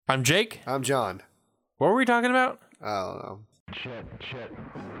I'm Jake. I'm John. What were we talking about? I don't know. Shit.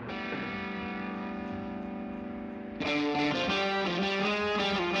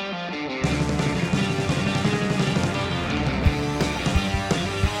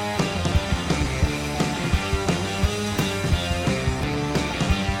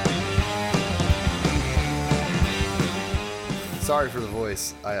 Sorry for the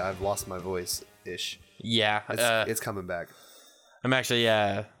voice. I've lost my voice-ish. Yeah. It's coming back. I'm actually,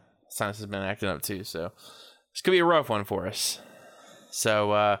 sinus has been acting up too, so this could be a rough one for us.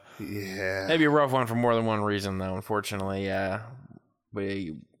 So, Yeah. maybe a rough one for more than one reason, though. Unfortunately,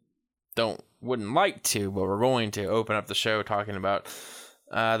 we wouldn't like to, but we're going to open up the show talking about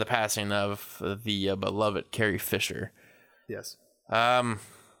the passing of the beloved Carrie Fisher. Yes.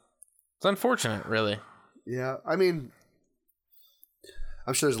 It's unfortunate, really. Yeah. I mean,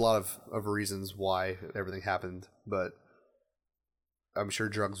 I'm sure there's a lot of reasons why everything happened, but I'm sure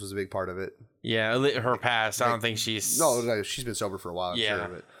drugs was a big part of it. Yeah, her past. I don't think she's... No, she's been sober for a while, I'm Yeah. sure,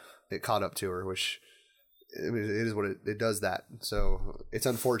 but it caught up to her, which I mean, it is what it does that. So it's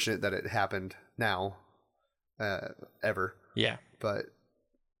unfortunate that it happened now, ever. Yeah. But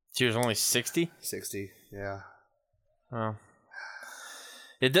She was only 60? 60, yeah. Well,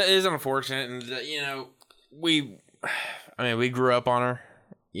 it is unfortunate, and we grew up on her,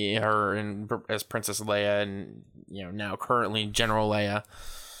 as Princess Leia, and now currently General Leia.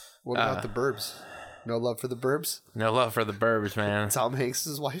 What about the Burbs? No love for the Burbs? No love for the Burbs, man. Tom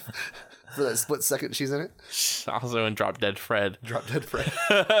Hanks' wife for that split second she's in it. She's also in Drop Dead Fred. Drop Dead Fred.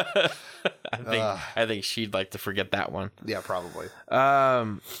 I think she'd like to forget that one. Yeah, probably.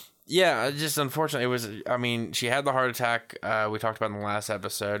 Yeah, just unfortunately, it was. I mean, she had the heart attack. We talked about in the last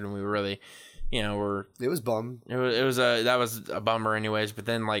episode, and we were really, It was bummed. That was a bummer, anyways. But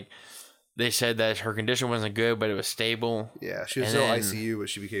then, they said that her condition wasn't good, but it was stable. Yeah, she was still ICU, but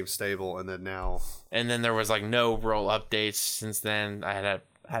she became stable, and then now. And then there was no real updates since then. I had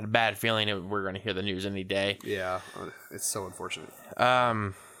a bad feeling that we're going to hear the news any day. Yeah, it's so unfortunate.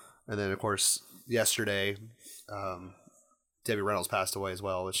 Um, And then, of course, yesterday, Debbie Reynolds passed away as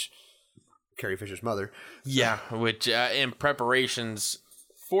well, which Carrie Fisher's mother. Yeah, which in preparations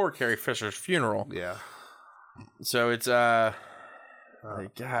for Carrie Fisher's funeral. Yeah. So it's God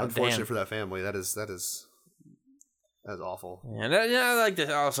unfortunate damn. for that family. That's awful. And I'd like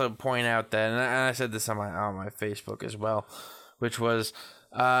to also point out that, and I said this on my Facebook as well, which was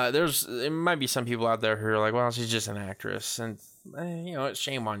there might be some people out there who are like, well, she's just an actress, and it's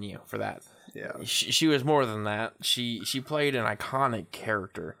shame on you for that. Yeah, she was more than that. She played an iconic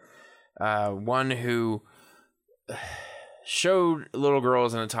character, one who showed little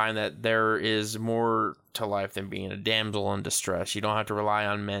girls in a time that there is more to life than being a damsel in distress. You don't have to rely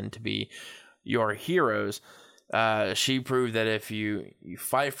on men to be your heroes. She proved that if you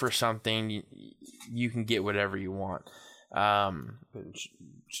fight for something, you can get whatever you want.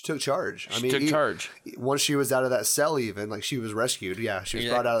 she took charge. She took charge. Once she was out of that cell, even she was rescued. Yeah, she was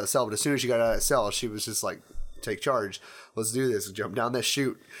brought out of the cell, but as soon as she got out of that cell, she was just like, take charge. Let's do this. Jump down that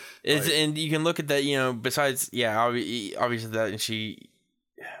chute. And you can look at that, besides, obviously that, and she's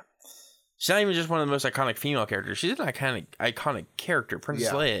not even just one of the most iconic female characters. She's an iconic character.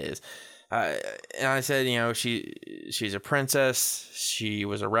 Princess Leia is. And I said, she's a princess. She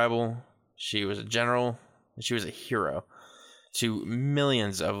was a rebel. She was a general. And she was a hero to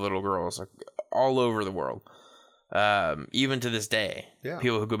millions of little girls all over the world. Even to this day,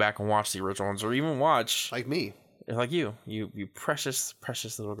 people who go back and watch the original ones, or even watch like me, like you precious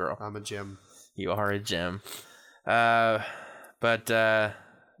little girl. I'm a gem. You are a gem.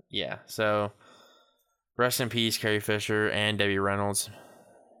 So rest in peace, Carrie Fisher and Debbie Reynolds.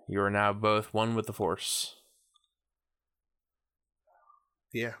 You are now both one with the Force.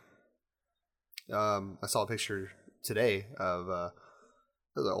 Yeah. I saw a picture today of it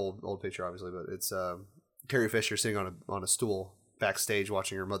was an old picture, obviously, but it's Carrie Fisher sitting on a stool backstage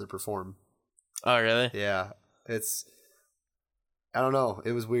watching her mother perform. Oh, really? Yeah, I don't know.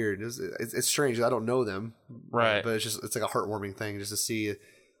 It was weird. It's strange. I don't know them, right? But it's like a heartwarming thing just to see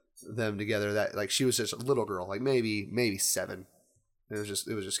them together. That she was just a little girl, maybe 7. It was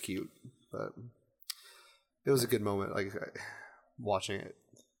just cute, but it was a good moment. Watching it.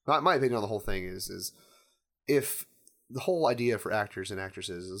 My opinion on the whole thing is if the whole idea for actors and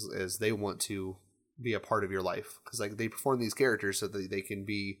actresses is they want to be a part of your life, because they perform these characters so that they can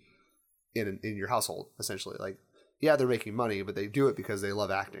be in your household, essentially. They're making money, but they do it because they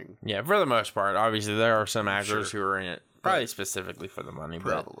love acting. Yeah, for the most part. Obviously, there are some actors who are in it probably specifically for the money,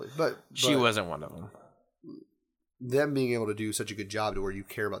 probably, but she wasn't one of them. them being able to do such a good job to where you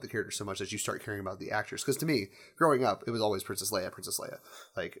care about the character so much that you start caring about the actors. Because to me, growing up, it was always Princess Leia.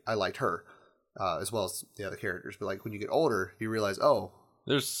 Like, I liked her as well as the other characters. But like when you get older, you realize, oh,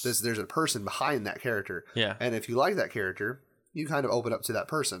 there's a person behind that character. Yeah. And if you like that character, you kind of open up to that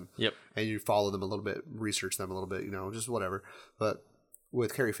person. Yep. And you follow them a little bit, research them a little bit, just whatever. But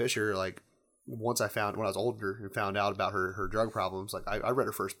with Carrie Fisher, like when I was older and found out about her drug problems, like I read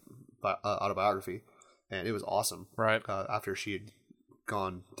her first autobiography. And it was awesome. Right. After she had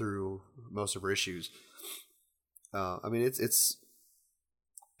gone through most of her issues. I mean, it's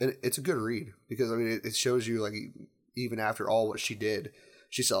a good read because, I mean, it shows you, like, even after all what she did,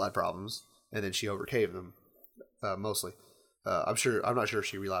 she still had problems. And then she overcame them, mostly. I'm not sure if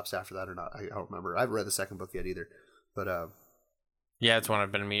she relapsed after that or not. I don't remember. I haven't read the second book yet either. But yeah, it's one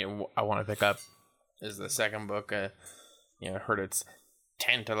I want to pick up. Is the second book. Heard its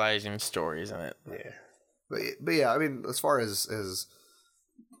tantalizing stories in it. Yeah. But yeah, I mean, as far as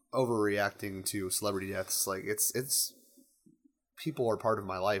overreacting to celebrity deaths, like it's people are part of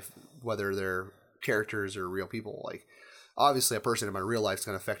my life, whether they're characters or real people. Like, obviously, a person in my real life is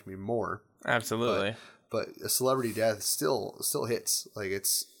going to affect me more. Absolutely. But a celebrity death still hits. Like,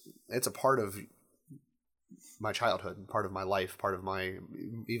 it's a part of my childhood, part of my life, part of my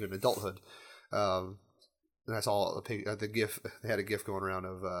even adulthood. And I saw the GIF. They had a GIF going around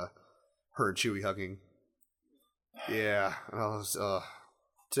of her and Chewie hugging. Yeah,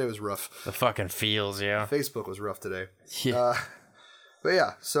 today was rough. The fucking feels, yeah. Facebook was rough today. Yeah. But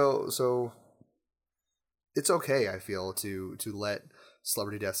yeah, so it's okay, I feel, to let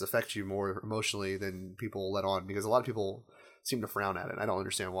celebrity deaths affect you more emotionally than people let on, because a lot of people seem to frown at it. I don't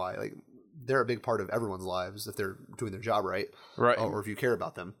understand why. Like, they're a big part of everyone's lives if they're doing their job right, or if you care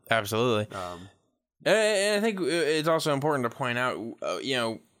about them. Absolutely. And I think it's also important to point out,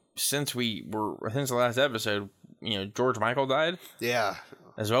 since the last episode, George Michael died. Yeah.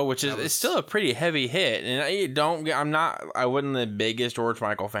 As well, which is it's still a pretty heavy hit. And I wasn't the biggest George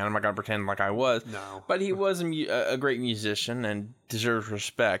Michael fan. I'm not going to pretend like I was. No. But he was a great musician and deserves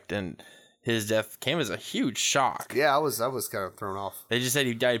respect. And his death came as a huge shock. Yeah, I was kind of thrown off. They just said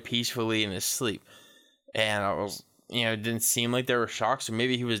he died peacefully in his sleep. And I was, it didn't seem like there were shocks. So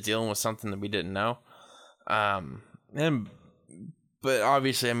maybe he was dealing with something that we didn't know. But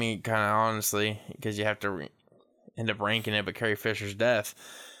obviously, I mean, kind of honestly, because you have to end up ranking it, but Carrie Fisher's death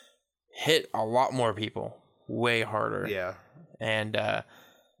hit a lot more people way harder. Yeah. And I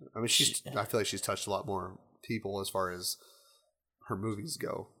mean, I feel like she's touched a lot more people as far as her movies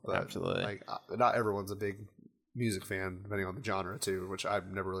go. But absolutely. Like, not everyone's a big music fan, depending on the genre too, which I've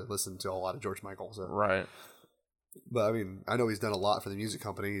never really listened to a lot of George Michael. So. Right. But I mean, I know he's done a lot for the music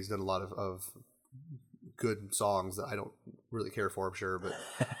company. He's done a lot of good songs that I don't really care for, I'm sure, but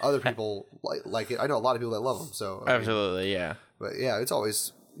other people like it. I know a lot of people that love him. So absolutely, yeah. But yeah, it's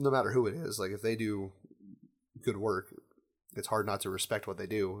always, no matter who it is, like if they do good work, it's hard not to respect what they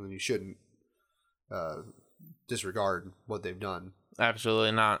do, and you shouldn't disregard what they've done.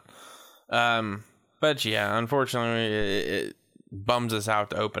 Absolutely not. But yeah, unfortunately, it bums us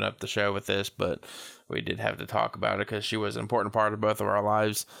out to open up the show with this, but we did have to talk about it because she was an important part of both of our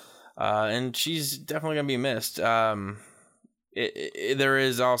lives. And she's definitely going to be missed. There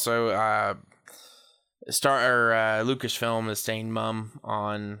is also Lucasfilm is staying mum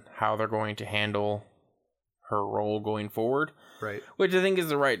on how they're going to handle her role going forward. Right. Which I think is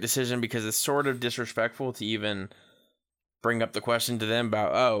the right decision, because it's sort of disrespectful to even bring up the question to them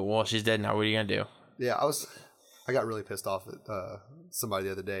about, oh, well, she's dead now. What are you going to do? Yeah, I got really pissed off at somebody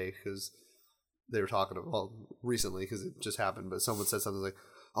the other day because they were talking recently, because it just happened, but someone said something like,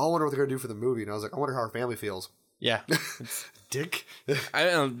 oh, I wonder what they're going to do for the movie. And I was like, I wonder how her family feels. Yeah. Dick.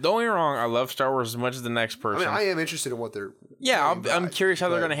 Don't get me wrong, I love Star Wars as much as the next person. I mean, I am interested in what they're... Yeah, I'm curious how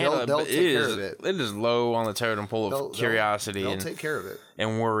they're going to handle it, but it is low on the totem pole of curiosity. They'll take care of it.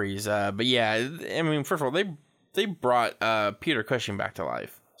 And worries. But yeah, I mean, first of all, they brought Peter Cushing back to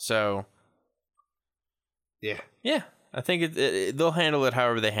life. So... Yeah. Yeah. I think they'll handle it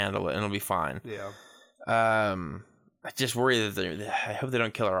however they handle it, and it'll be fine. Yeah. I just worry that I hope they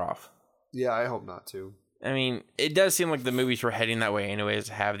don't kill her off. Yeah, I hope not too. I mean, it does seem like the movies were heading that way anyways,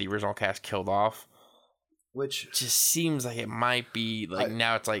 to have the original cast killed off. Which just seems like it might be,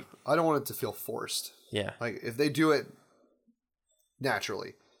 now it's like... I don't want it to feel forced. Yeah. Like, if they do it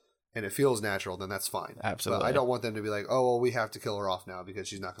naturally, and it feels natural, then that's fine. Absolutely. But I don't want them to be like, oh, well, we have to kill her off now because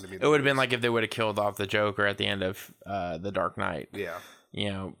she's not going to be... It would have been like if they would have killed off the Joker at the end of The Dark Knight. Yeah.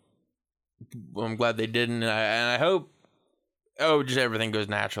 I'm glad they didn't, and I hope just everything goes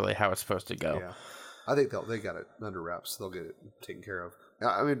naturally how it's supposed to go. Yeah. I think they got it under wraps. They'll get it taken care of.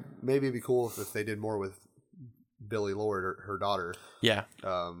 I mean, maybe it'd be cool if they did more with Billy Lord, her daughter. Yeah.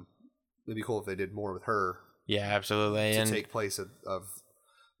 It'd be cool if they did more with her. Yeah, absolutely. To take place of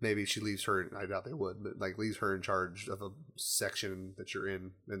maybe she leaves her. I doubt they would, but like leaves her in charge of a section that you're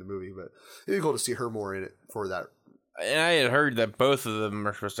in the movie. But it'd be cool to see her more in it for that. And I had heard that both of them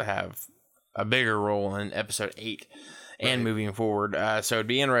are supposed to have a bigger role in episode 8 and moving forward. So it'd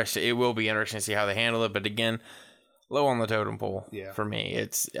be interesting. It will be interesting to see how they handle it. But again, low on the totem pole for me.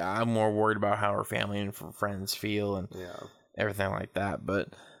 I'm more worried about how her family and friends feel and everything like that. But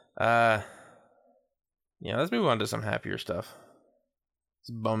let's move on to some happier stuff. It's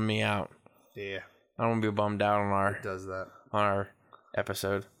bumming me out. Yeah, I don't want to be bummed out on our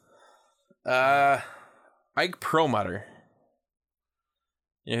episode. Ike Perlmutter.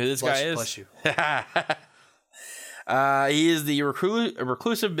 You know who this guy is? Bless you. He is the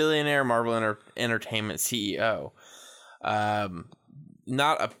reclusive billionaire Marvel Entertainment CEO.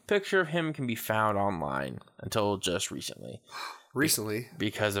 Not a picture of him can be found online until just recently.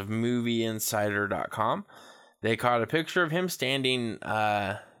 Because of MovieInsider.com. They caught a picture of him standing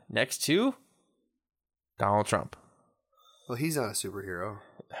next to Donald Trump. Well, he's not a superhero.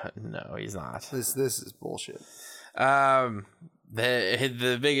 No, he's not. This is bullshit. The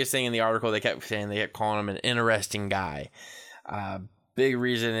biggest thing in the article, they kept calling him an interesting guy. Big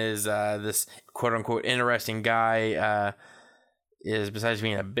reason is this quote unquote interesting guy is, besides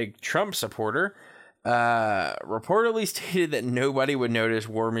being a big Trump supporter, reportedly stated that nobody would notice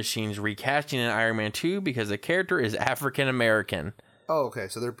War Machine's recasting in Iron Man 2 because the character is African American. Oh, okay.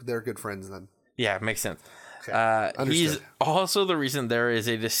 So they're good friends then. Yeah, makes sense. Okay. He's also the reason there is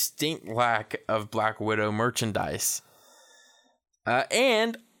a distinct lack of Black Widow merchandise.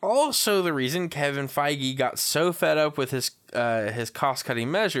 And also the reason Kevin Feige got so fed up with his cost-cutting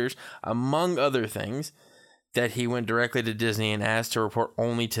measures, among other things, that he went directly to Disney and asked to report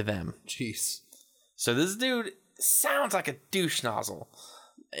only to them. Jeez. So this dude sounds like a douche nozzle.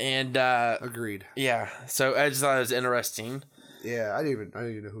 And agreed. Yeah. So I just thought it was interesting. Yeah, I didn't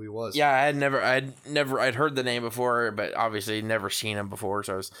even know who he was. Yeah, I'd heard the name before, but obviously never seen him before.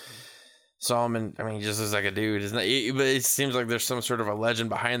 So I saw him, and I mean, he just looks like a dude, isn't it? But it seems like there's some sort of a legend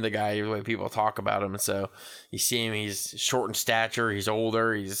behind the guy, the way people talk about him. And so you see him, he's short in stature, he's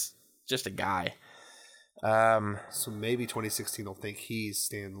older, he's just a guy. So maybe 2016 will think he's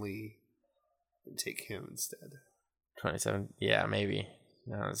Stan Lee and take him instead. 27, yeah, maybe.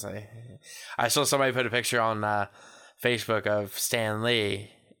 No, I saw somebody put a picture on Facebook of Stan Lee.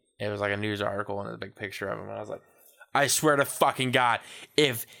 It was like a news article and a big picture of him, and I was like, I swear to fucking God,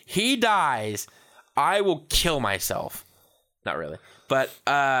 if he dies, I will kill myself. Not really, but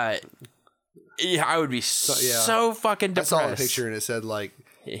yeah, I would be so fucking depressed. I saw the picture and it said like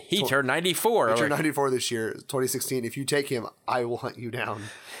he turned 94. He turned 94 this year, 2016. If you take him, I will hunt you down.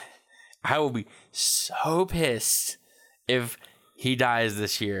 I will be so pissed if he dies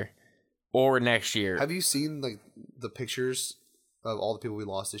this year or next year. Have you seen like the pictures of all the people we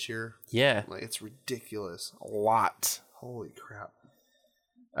lost this year? Yeah. Like, it's ridiculous. A lot. Holy crap.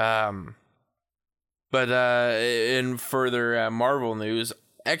 But in further Marvel news,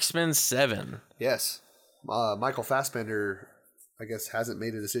 X-Men 7. Yes. Michael Fassbender, I guess, hasn't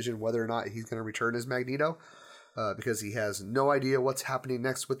made a decision whether or not he's going to return as Magneto because he has no idea what's happening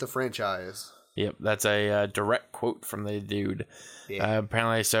next with the franchise. Yep, that's a direct quote from the dude. Yeah.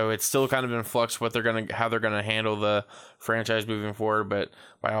 Apparently, so it's still kind of in flux how they're gonna handle the franchise moving forward. But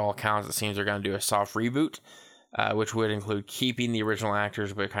by all accounts, it seems they're gonna do a soft reboot, which would include keeping the original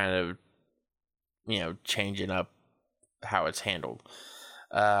actors, but kind of, changing up how it's handled.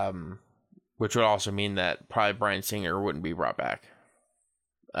 Which would also mean that probably Bryan Singer wouldn't be brought back.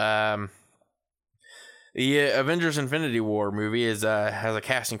 The Avengers Infinity War movie has a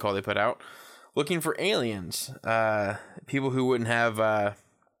casting call they put out, looking for aliens, people who wouldn't have a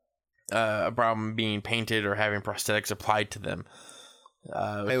problem being painted or having prosthetics applied to them.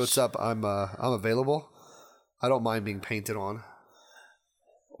 Hey, what's up? I'm available. I don't mind being painted on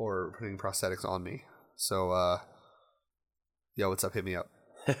or putting prosthetics on me. So, yo, what's up? Hit me up.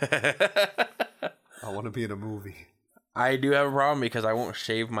 I want to be in a movie. I do have a problem because I won't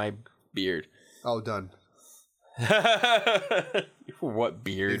shave my beard. Oh, done. What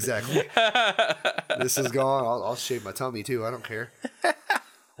beard? Exactly. This is gone. I'll shave my tummy too. I don't care.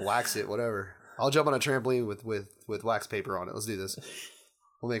 Wax it, whatever. I'll jump on a trampoline with wax paper on it. Let's do this.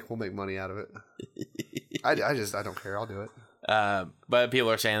 We'll make money out of it. I don't care. I'll do it. But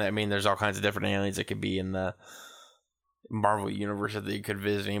people are saying that, there's all kinds of different aliens that could be in the Marvel universe that they could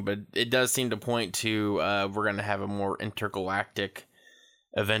visiting, but it does seem to point to we're going to have a more intergalactic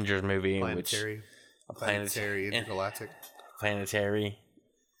Avengers movie, planetary intergalactic. Planetary.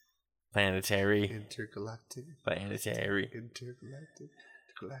 Planetary. Intergalactic. Planetary.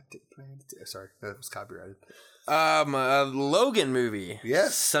 Galactic planetary. Sorry, that was copyrighted. A Logan movie.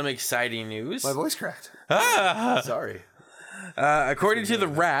 Yes. Some exciting news. My voice cracked. Sorry. According to The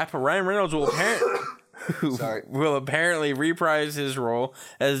Wrap, Ryan Reynolds will apparently reprise his role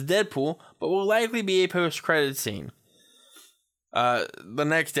as Deadpool, but will likely be a post-credit scene. The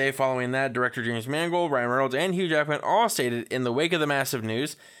next day following that, director James Mangold, Ryan Reynolds, and Hugh Jackman all stated in the wake of the massive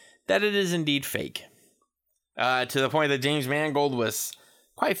news that it is indeed fake. To the point that James Mangold was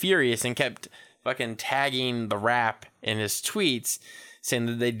quite furious and kept fucking tagging The Wrap in his tweets, saying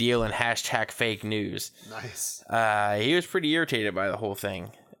that they deal in #fake news. Nice. He was pretty irritated by the whole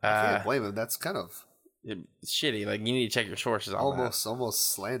thing. I can't blame him. That's kind of shitty. Like, you need to check your sources on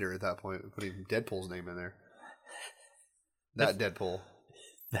almost slander at that point, putting Deadpool's name in there. That Deadpool.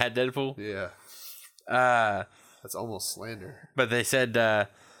 That Deadpool? Yeah. That's almost slander. But they said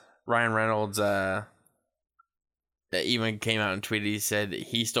Ryan Reynolds even came out and tweeted. He said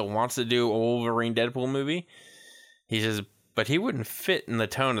he still wants to do a Wolverine Deadpool movie. He says, but he wouldn't fit in the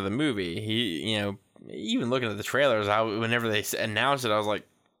tone of the movie. He, even looking at the trailers, whenever they announced it, I was like,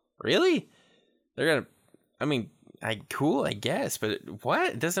 really? They're gonna, cool, I guess, but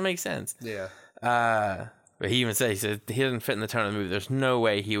what? It doesn't make sense. Yeah. But he even said, he doesn't fit in the tone of the movie. There's no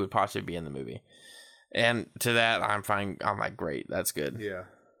way he would possibly be in the movie. And to that, I'm fine. I'm like, great, that's good. Yeah.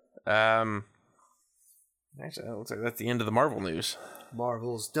 Actually, it looks like that's the end of the Marvel news.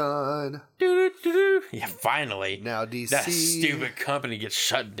 Marvel's done. Yeah, finally. Now DC. That stupid company gets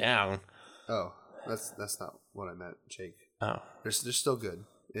shut down. Oh, that's not what I meant, Jake. Oh. They're still good.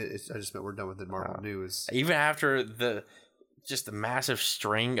 I just meant we're done with the Marvel news. Even after the massive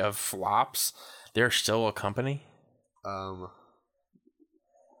string of flops, they're still a company.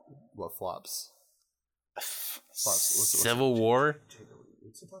 What flops? Civil War.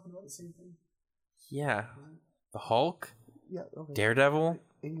 Is it talking about the same thing? Yeah, the Hulk. Yeah. Okay. Daredevil.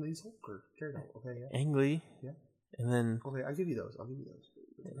 Ang Lee's Hulk or Daredevil. Okay. Yeah. Ang Lee. Yeah. And then. Okay, I'll give you those. The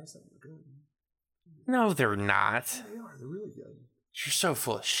rest of them are good. No, they're not. Yeah, they are. They're really good. You're so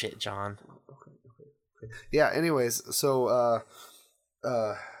full of shit, John. Okay. Yeah. Anyways, so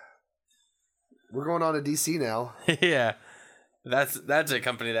we're going on to DC now. Yeah, that's a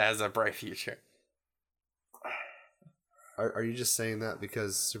company that has a bright future. Are you just saying that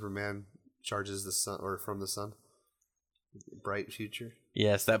because Superman charges the sun or from the sun? Bright future?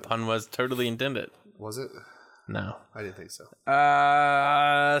 Yes, that pun was totally intended. Was it? No, I didn't think so.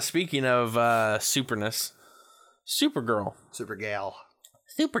 Speaking of superness, Supergirl.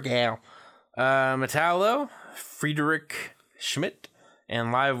 Metallo, Friedrich Schmidt,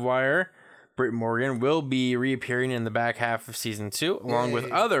 and Livewire Britt Morgan will be reappearing in the back half of season 2, along with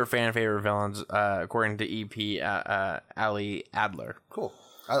other fan favorite villains, according to EP Ali Adler. Cool.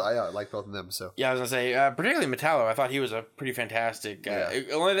 I like both of them. So yeah, I was gonna say, particularly Metallo. I thought he was a pretty fantastic.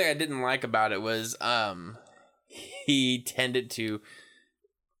 The only thing I didn't like about it was he tended to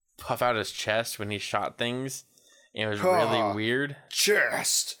puff out his chest when he shot things. And it was really weird.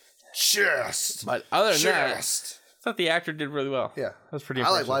 Chest. But other than that, I thought the actor did really well. Yeah. That was pretty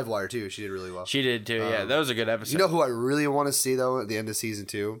impressive. I like Livewire too. She did really well. She did too, yeah. That was a good episode. You know who I really want to see, though, at the end of season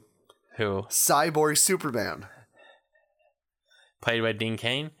 2? Who? Cyborg Superman. Played by Dean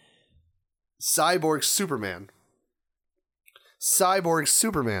Cain? Cyborg Superman.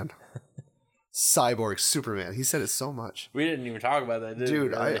 He said it so much. We didn't even talk about that, did we?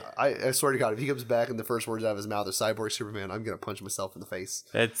 Dude, I swear to God, if he comes back and the first words out of his mouth are Cyborg Superman, I'm going to punch myself in the face.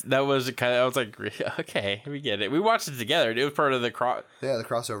 That was kind of, I was like, okay, we get it. We watched it together. It was part of the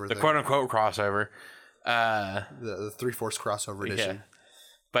crossover. The quote-unquote crossover. The 3/4 crossover edition. Yeah.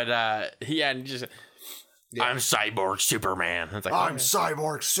 But, I'm Cyborg Superman. It's like, I'm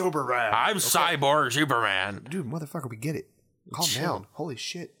Cyborg Superman. Cyborg Superman. Dude, motherfucker, we get it. Calm down. Holy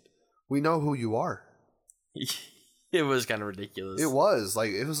shit. We know who you are. It was kind of ridiculous. It was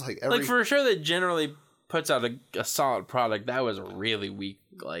like every... Like, for sure that generally puts out a solid product. That was a really weak,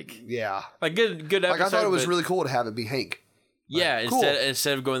 yeah, like good episode. Like, I thought it was really cool to have it be Hank. Yeah, cool.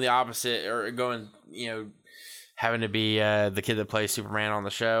 Instead of going the opposite or going, having to be the kid that plays Superman on the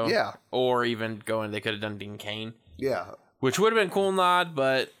show. Yeah. Or even they could have done Dean Cain. Yeah. Which would have been cool,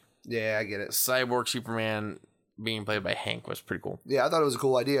 but yeah, I get it. Cyborg Superman being played by Hank was pretty cool. Yeah, I thought it was a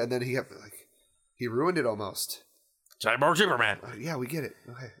cool idea, and then he ruined it almost. Cyborg Superman. Yeah, we get it.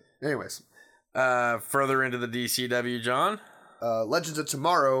 Okay. Anyways. Further into the DCW, John. Legends of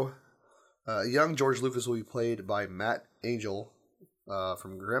Tomorrow. Young George Lucas will be played by Matt Angel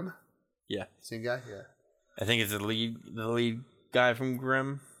from Grimm. Yeah. Same guy? Yeah. I think it's the lead guy from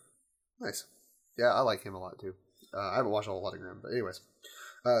Grimm. Nice. Yeah, I like him a lot too. I haven't watched a whole lot of Grimm, but anyways.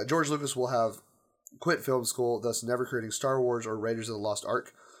 George Lucas will have quit film school, thus never creating Star Wars or Raiders of the Lost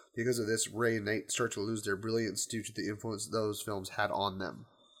Ark. Because of this, Rey and Nate start to lose their brilliance due to the influence those films had on them.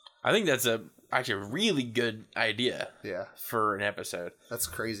 I think that's actually a really good idea. Yeah. For an episode. That's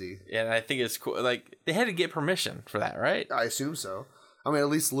crazy. And I think it's cool. Like, they had to get permission for that, right? I assume so. I mean, at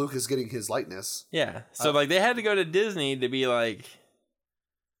least Luke is getting his likeness. Yeah. So, like, they had to go to Disney to be like,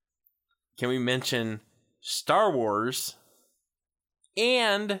 can we mention Star Wars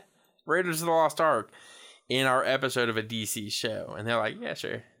and Raiders of the Lost Ark in our episode of a DC show? And they're like, yeah,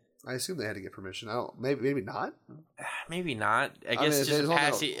 sure. I assume they had to get permission. I don't. Maybe not. Maybe not. I guess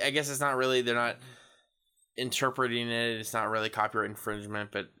I guess it's not really. They're not interpreting it. It's not really copyright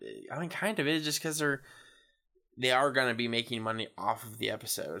infringement. But I mean, kind of is, just because they are going to be making money off of the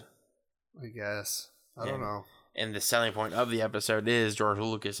episode. I guess. I don't know. And the selling point of the episode is George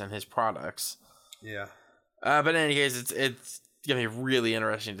Lucas and his products. Yeah. But in any case, it's gonna be really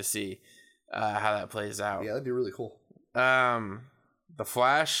interesting to see how that plays out. Yeah, that'd be really cool. The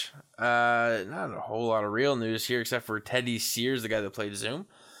Flash, not a whole lot of real news here, except for Teddy Sears, the guy that played Zoom,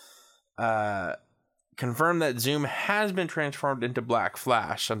 confirmed that Zoom has been transformed into Black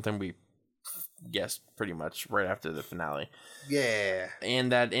Flash, something we guessed pretty much right after the finale. Yeah. And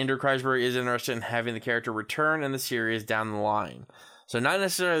that Andrew Kreisberg is interested in having the character return in the series down the line. So not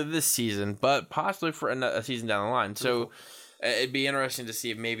necessarily this season, but possibly for a season down the line. So it'd be interesting to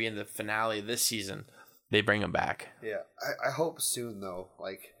see if maybe in the finale of this season they bring him back. Yeah, I hope soon though.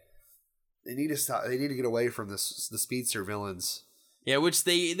 Like, they need to stop. They need to get away from the speedster villains. Yeah, which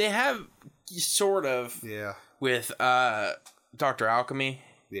they have sort of. Yeah. With Dr. Alchemy.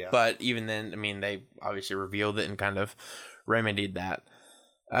 Yeah. But even then, I mean, they obviously revealed it and kind of remedied that.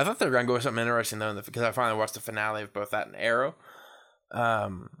 I thought they were going to go with something interesting though, because I finally watched the finale of both that and Arrow. I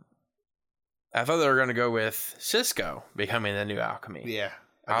thought they were going to go with Cisco becoming the new Alchemy. Yeah.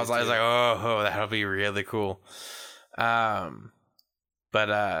 I was like, oh, that'll be really cool. But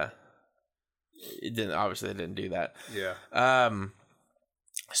it didn't. Obviously, they didn't do that. Yeah.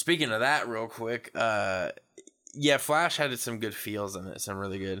 Speaking of that, real quick, yeah, Flash had some good feels in it, some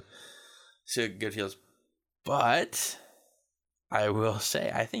really good feels. But I will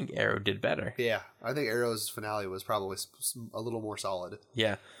say, I think Arrow did better. Yeah, I think Arrow's finale was probably a little more solid.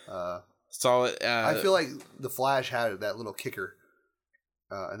 Yeah, solid. I feel like the Flash had that little kicker.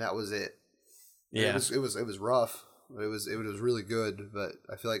 And that was it. Yeah, it was rough. It was really good, but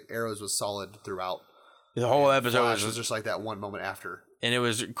I feel like Arrows was solid throughout. The whole episode was just like that one moment after, and it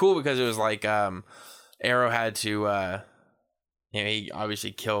was cool because it was like Arrow had to, he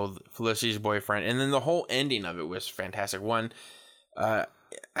obviously killed Felicity's boyfriend, and then the whole ending of it was fantastic. One, I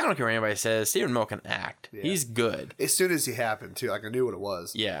don't care what anybody says, Stephen Amell can act. Yeah. He's good. As soon as he happened too, like I knew what it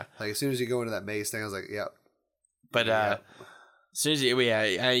was. Yeah, like as soon as you go into that maze thing, I was like, yeah. But as soon as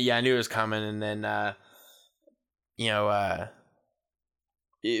I knew it was coming, and then but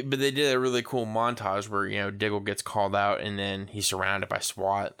they did a really cool montage where Diggle gets called out, and then he's surrounded by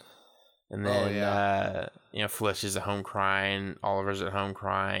SWAT, and then Flish is at home crying, Oliver's at home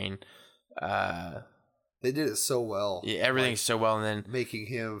crying. They did it so well. Yeah, everything's so well, and then making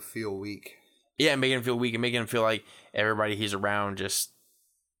him feel weak. Yeah, making him feel weak and making him feel like everybody he's around just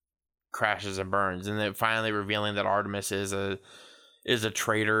crashes and burns, and then finally revealing that Artemis is a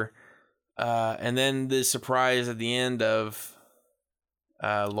traitor, and then the surprise at the end of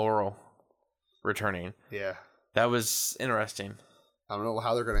Laurel returning. Yeah, that was interesting. I don't know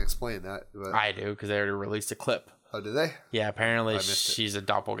how they're going to explain that, but I do, because they already released a clip. Oh, did they? Yeah, apparently she's a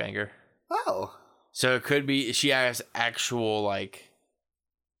doppelganger. Oh, so it could be she has actual like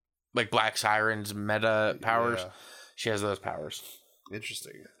Black Siren's meta powers. Yeah. She has those powers.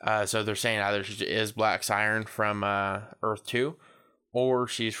 Interesting. So they're saying either she is Black Siren from Earth 2, or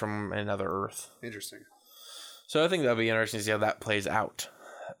she's from another Earth. Interesting. So I think that'll be interesting to see how that plays out.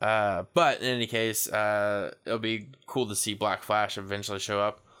 But in any case, it'll be cool to see Black Flash eventually show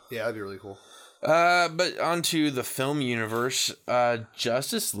up. Yeah, that'd be really cool. But onto the film universe,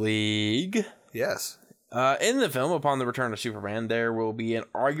 Justice League. Yes. In the film, upon the return of Superman, there will be an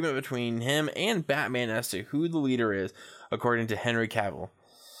argument between him and Batman as to who the leader is, according to Henry Cavill.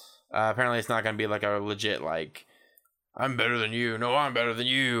 Apparently, it's not going to be like a legit, like, I'm better than you. No, I'm better than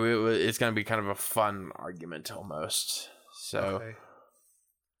you. It's going to be kind of a fun argument almost. So, okay.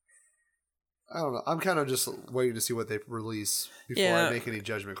 I don't know. I'm kind of just waiting to see what they release before I make any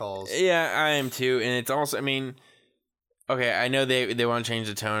judgment calls. Yeah, I am too. And it's also, I mean, okay, I know they want to change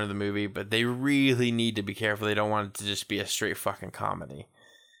the tone of the movie, but they really need to be careful. They don't want it to just be a straight fucking comedy.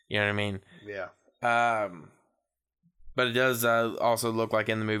 You know what I mean? Yeah. But it does also look like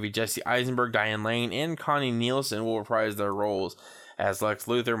in the movie, Jesse Eisenberg, Diane Lane, and Connie Nielsen will reprise their roles as Lex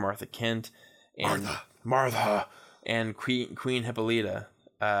Luthor, Martha Kent, and Martha and Queen Hippolyta,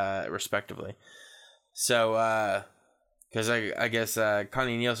 respectively. So, because I guess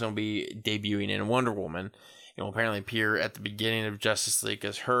Connie Nielsen will be debuting in Wonder Woman, and will apparently appear at the beginning of Justice League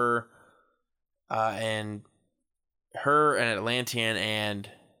as her and Atlantean and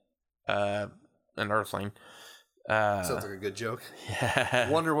an Earthling. Sounds like a good joke. Yeah.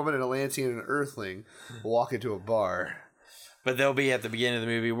 Wonder Woman, an Atlantean, and an Earthling walk into a bar. But they'll be at the beginning of the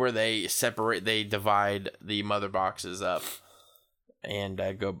movie where they divide the mother boxes up and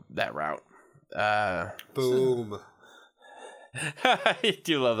go that route. Boom. I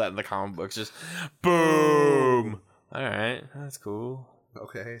do love that in the comic books. Just boom. All right, that's cool.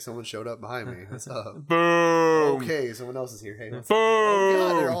 Okay, someone showed up behind me. What's up? Boom. Okay, someone else is here. Hey, what's Boom. up? Oh,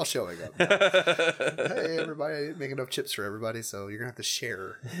 God, they're all showing up. Hey, everybody, I didn't make enough chips for everybody, so you're gonna have to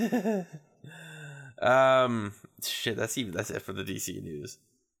share. Shit, that's it for the DC news.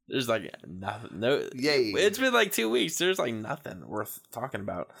 There's like nothing. No, yay! It's been like 2 weeks. There's like nothing worth talking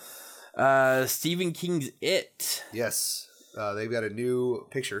about. Stephen King's It. Yes, they've got a new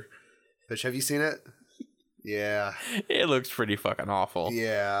picture. Which, have you seen it? Yeah. It looks pretty fucking awful.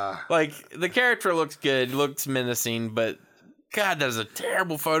 Yeah. Like, the character looks good, looks menacing, but God, does a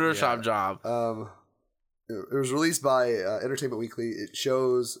terrible Photoshop job. It was released by Entertainment Weekly. It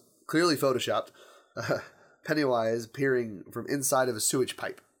shows clearly photoshopped Pennywise peering from inside of a sewage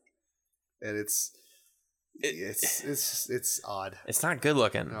pipe, and it's odd. It's not good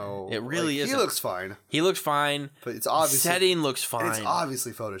looking. No, it really is. He looks fine. He looks fine, but it's obviously setting looks fine. It's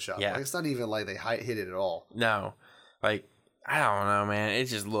obviously photoshopped. Yeah, like, it's not even like they hid it at all. No, like I don't know, man. It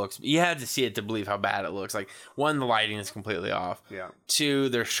just looks. You have to see it to believe how bad it looks. Like, one, the lighting is completely off. Yeah. 2,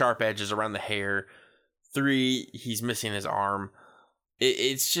 there's sharp edges around the hair. 3, he's missing his arm.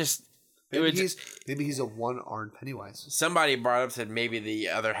 It's just. Maybe he's a one-armed Pennywise. Somebody brought up, said maybe the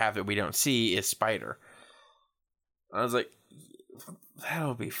other half that we don't see is Spider. I was like,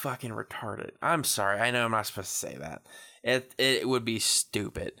 that'll be fucking retarded. I'm sorry. I know I'm not supposed to say that. It would be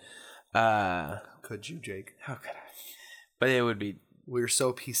stupid. Could you, Jake? How could I? But it would be. We're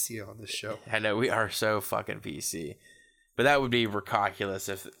so PC on this show. I know, we are so fucking PC. But that would be ridiculous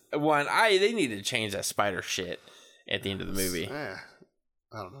if they need to change that Spider shit at the end of the movie. I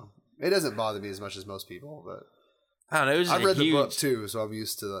don't know. It doesn't bother me as much as most people, but I don't know. It was I've read the book too, so I'm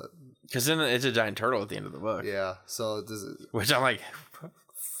used to that. Because then it's a giant turtle at the end of the book. Yeah, so which I'm like,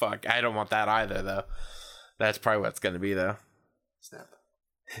 fuck, I don't want that either, though. That's probably what it's going to be, though. Snap.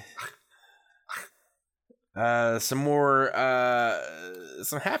 Some more,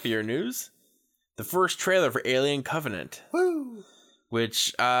 some happier news. The first trailer for Alien Covenant. Woo!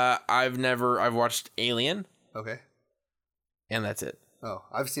 Which I've watched Alien. Okay. And that's it. Oh,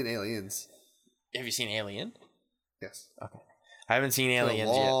 I've seen Aliens. Have you seen Alien? Yes. Okay. I haven't seen Aliens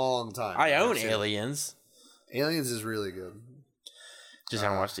yet. A long time. I own Aliens. Aliens is really good. Just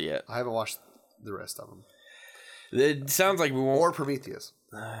haven't watched it yet. I haven't watched the rest of them. It sounds like we won't. Or Prometheus.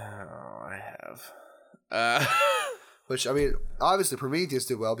 Oh, I have. Which, I mean, obviously Prometheus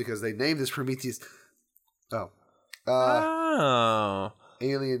did well because they named this Prometheus.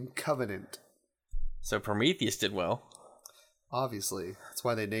 Alien Covenant. So Prometheus did well. Obviously. That's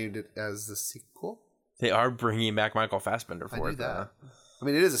why they named it as the sequel. They are bringing back Michael Fassbender for it. That. I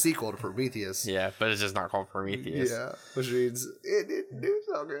mean, it is a sequel to Prometheus. Yeah, but it's just not called Prometheus. Yeah, which means it didn't do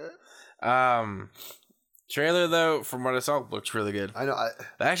so good. Trailer, though, from what I saw, looks really good. I know. It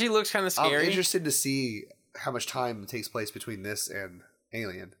actually looks kind of scary. I'm interested to see how much time takes place between this and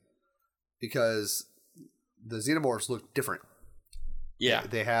Alien. Because the xenomorphs look different. Yeah.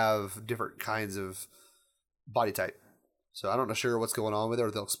 They have different kinds of body type. So I'm not sure what's going on with it,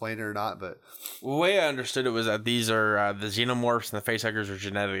 or they'll explain it or not. But the way I understood it was that these are the xenomorphs and the facehuggers are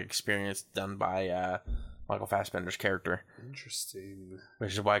genetic experience done by Michael Fassbender's character. Interesting.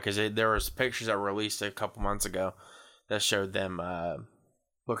 Which is why, because there was pictures that were released a couple months ago that showed them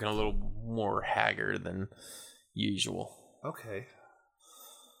looking a little more haggard than usual. Okay.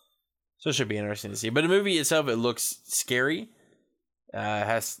 So it should be interesting to see. But the movie itself, it looks scary.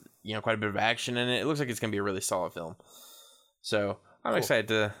 Has quite a bit of action in it. It looks like it's gonna be a really solid film. So I'm excited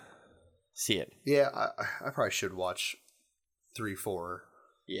to see it. Yeah, I probably should watch 3, 4.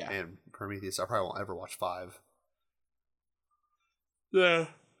 Yeah. And Prometheus. I probably won't ever watch 5. Yeah.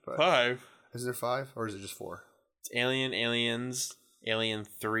 But 5. Is there 5 or is it just 4? It's Alien, Aliens, Alien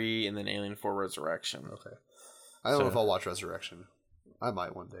 3, and then Alien 4 Resurrection. Okay. I don't know if I'll watch Resurrection. I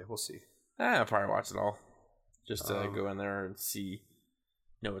might one day. We'll see. I'll probably watch it all. Just to go in there and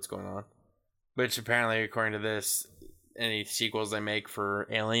know what's going on. Which apparently, according to this, any sequels they make for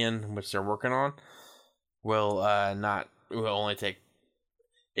Alien, which they're working on, will only take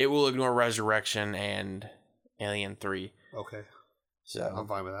it will ignore Resurrection and Alien 3. Okay. So I'm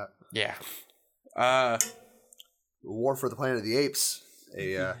fine with that. Yeah. War for the Planet of the Apes.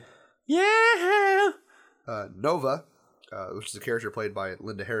 Nova, which is a character played by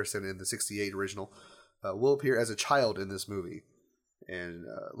Linda Harrison in the 1968 original, will appear as a child in this movie. And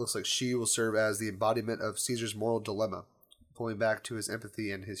it looks like she will serve as the embodiment of Caesar's moral dilemma, pulling back to his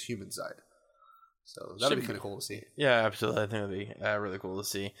empathy and his human side. So that'd be kind of cool to see. Yeah, absolutely. I think that'd be really cool to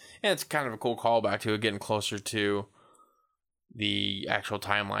see. And it's kind of a cool callback to it, getting closer to the actual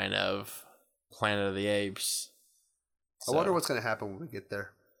timeline of Planet of the Apes. So, I wonder what's going to happen when we get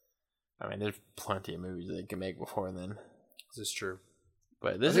there. I mean, there's plenty of movies they can make before then. This is true.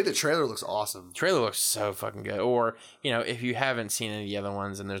 But I think the trailer looks awesome. The trailer looks so fucking good. Or, if you haven't seen any of the other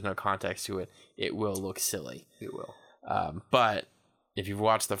ones and there's no context to it, it will look silly. It will. But if you've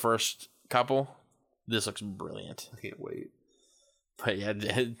watched the first couple, this looks brilliant. I can't wait. But yeah,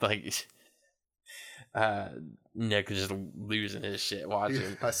 Nick is just losing his shit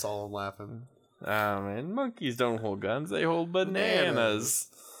watching. I saw him laughing. Oh man, monkeys don't hold guns; they hold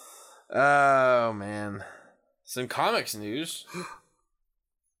bananas. Oh man, some comics news.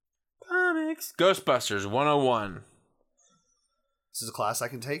 Comics. Ghostbusters 101. This is a class I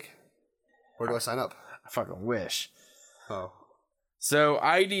can take? Where do I sign up? I fucking wish. Oh. So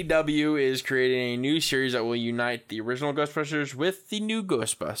IDW is creating a new series that will unite the original Ghostbusters with the new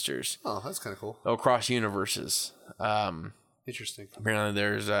Ghostbusters. Oh, that's kind of cool. They'll cross universes. Interesting. Apparently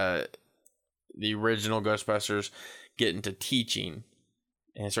there's the original Ghostbusters get into teaching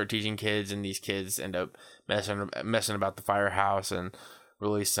and start teaching kids, and these kids end up messing about the firehouse and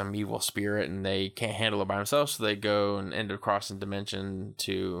release some evil spirit, and they can't handle it by themselves, so they go and end up crossing dimension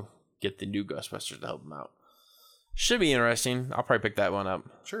to get the new Ghostbusters to help them out. Should be interesting. I'll probably pick that one up.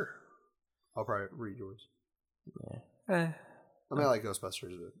 Sure. I'll probably read yours. Yeah. I mean, I like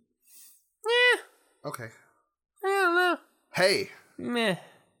Ghostbusters, but... Yeah. Okay. I don't know. Hey. Meh.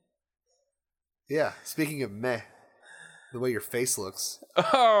 Yeah, speaking of meh, the way your face looks.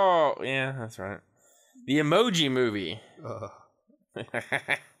 Oh, yeah, that's right. The Emoji Movie.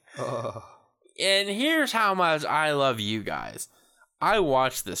 And here's how much I love you guys. I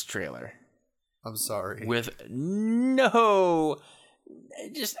watched this trailer. I'm sorry. With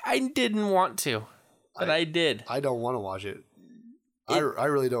I didn't want to, but I did. I don't want to watch it. I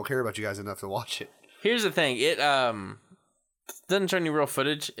really don't care about you guys enough to watch it. Here's the thing. It doesn't show any real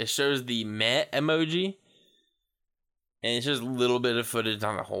footage. It shows the meh emoji. And it's just a little bit of footage,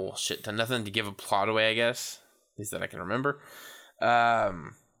 not a whole shit ton. Nothing to give a plot away, I guess. At least that I can remember. But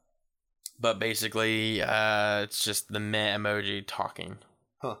basically, it's just the meh emoji talking.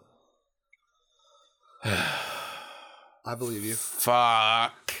 Huh. I believe you.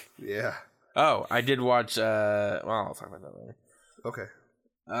 Fuck. Yeah. Oh, I did watch, well, I'll talk about that later. Okay.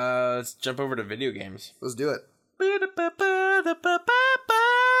 Let's jump over to video games. Let's do it.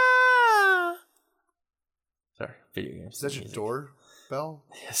 Sorry, video games. Is that your doorbell?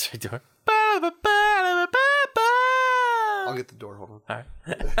 Yes, my door. I'll get the door. Hold on.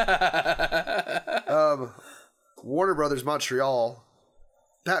 All right. Warner Brothers Montreal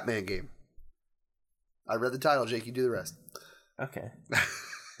Batman game. I read the title, Jake. You do the rest. Okay.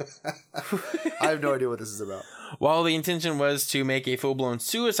 I have no idea what this is about. While the intention was to make a full-blown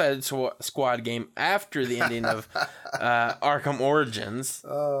Suicide Squad game after the ending of Arkham Origins,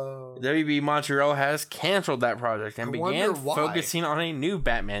 WB Montreal has canceled that project and began focusing on a new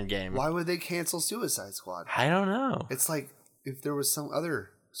Batman game. Why would they cancel Suicide Squad? I don't know. It's like if there was some other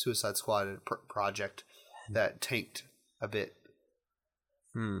Suicide Squad project that tanked a bit.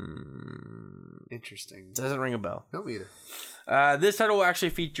 Interesting. Doesn't ring a bell. No, either. This title will actually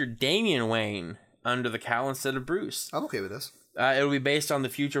feature Damian Wayne under the cowl instead of Bruce. I'm okay with this. It will be based on the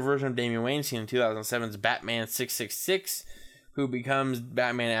future version of Damian Wayne seen in 2007's Batman 666, who becomes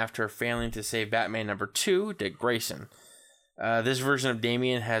Batman after failing to save Batman number 2, Dick Grayson. This version of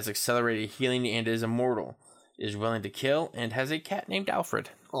Damian has accelerated healing and is immortal, is willing to kill, and has a cat named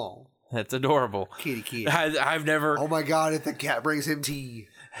Alfred. Oh. That's adorable. Kitty. I've never... Oh my god, if the cat brings him tea,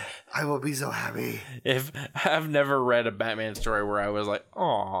 I will be so happy. If I've never read a Batman story where I was like,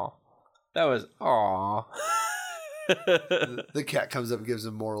 aw. That was aw. The cat comes up and gives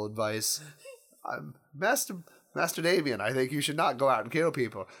him moral advice. Master Damian, I think you should not go out and kill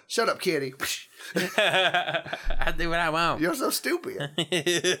people. Shut up, kitty. I do what I want. You're so stupid.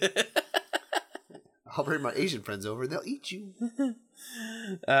 I'll bring my Asian friends over and they'll eat you.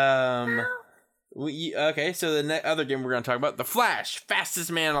 Okay, so the other game we're going to talk about, The Flash,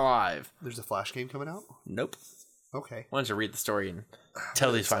 Fastest Man Alive. There's a Flash game coming out? Nope. Okay. Why don't you read the story and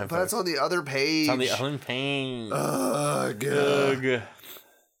tell these fine folks. But it's on the other page. It's on the other page. Ugh.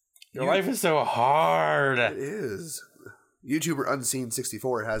 Your life is so hard. It is. YouTuber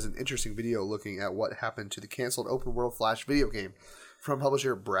Unseen64 has an interesting video looking at what happened to the canceled open world Flash video game from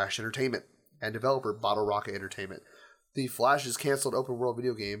publisher Brash Entertainment and developer Bottle Rocket Entertainment. The Flash's canceled open world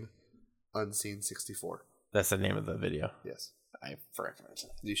video game, Unseen64. That's the name of the video. Yes. I forgot to mention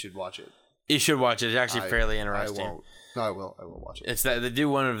that. You should watch it. You should watch it. It's actually fairly interesting. I won't. No, I will. I will watch it. It's that they do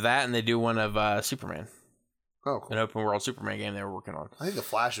one of that, and they do one of Superman. Oh, cool. An open world Superman game they were working on. I think the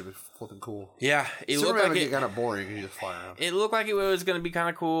Flash would be flipping cool. Yeah, it Superman would get kind of boring because you just fly around. It looked like it was going to be kind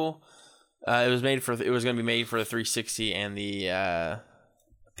of cool. It was going to be made for the 360 and the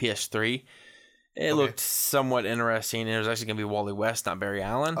PS3. It looked somewhat interesting. It was actually going to be Wally West, not Barry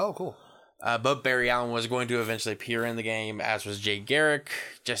Allen. Oh, cool. But Barry Allen was going to eventually appear in the game, as was Jay Garrick,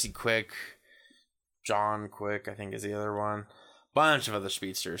 Jesse Quick, John Quick, I think is the other one. Bunch of other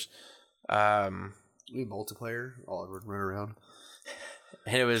speedsters. Maybe multiplayer, all would run around.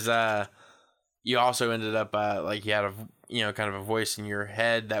 And it was you also ended up you had kind of a voice in your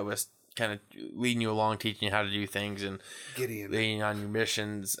head that was kind of leading you along, teaching you how to do things and leading on your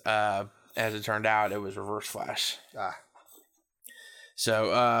missions. As it turned out, it was Reverse Flash.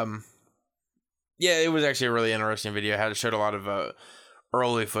 So yeah, it was actually a really interesting video. It showed a lot of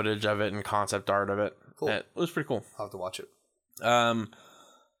early footage of it and concept art of it. Cool. It was pretty cool. I'll have to watch it.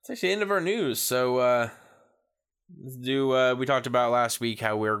 It's actually the end of our news. So let's do. We talked about last week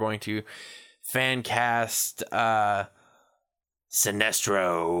how we were going to fan cast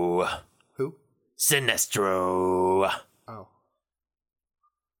Sinestro. Who? Sinestro. Oh.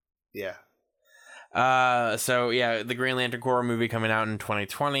 Yeah. So yeah, the Green Lantern Corps movie coming out in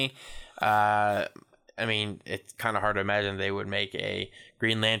 2020. I mean, it's kind of hard to imagine they would make a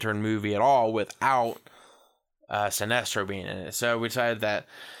Green Lantern movie at all without Sinestro being in it. So we decided that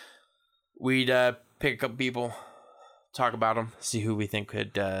we'd pick a couple people, talk about them, see who we think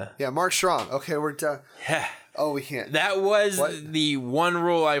could. Yeah, Mark Strong. Okay, we're done. Oh, we can't. That was the one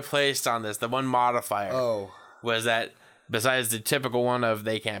rule I placed on this. The one modifier. Oh, was that besides the typical one of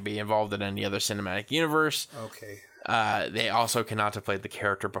they can't be involved in any other cinematic universe. Okay. They also cannot have played the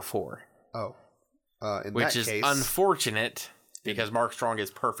character before. Oh. Which is unfortunate because Mark Strong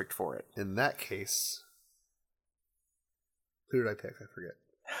is perfect for it. In that case, who did I pick? I forget.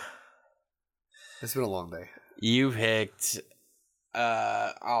 It's been a long day. You picked.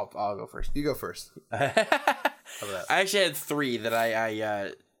 I'll go first. You go first. I actually had three that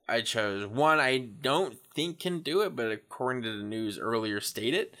I chose. One I don't think can do it, but according to the news earlier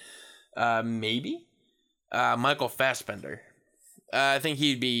stated, maybe Michael Fassbender. I think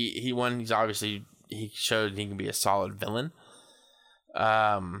he's obviously he showed he can be a solid villain.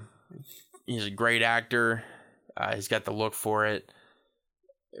 He's a great actor. He's got the look for it,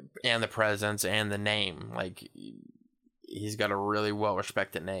 and the presence, and the name. Like he's got a really well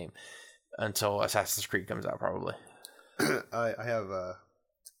respected name until Assassin's Creed comes out, probably. I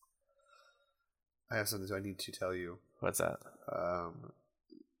have something I need to tell you. What's that?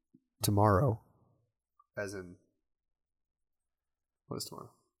 Tomorrow, as in. What is tomorrow?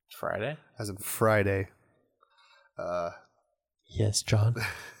 Friday? As in Friday. Yes, John.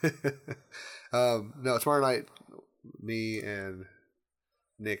 No, tomorrow night, me and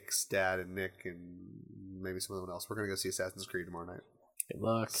Nick's dad and Nick and maybe someone else, we're going to go see Assassin's Creed tomorrow night. Good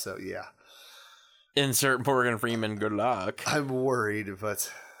luck. So, yeah. Insert Morgan Freeman, good luck. I'm worried,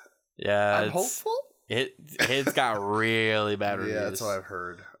 but yeah, I'm hopeful. It's got really bad reviews. Yeah, that's what I've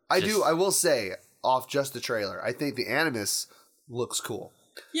heard. I will say, off just the trailer, I think the Animus looks cool.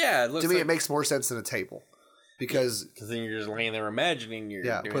 Yeah, to me, it makes more sense than a table because then you're just laying there imagining you're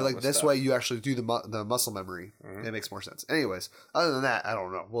doing but like this stuff. way you actually do the muscle memory. Mm-hmm. It makes more sense. Anyways, other than that, I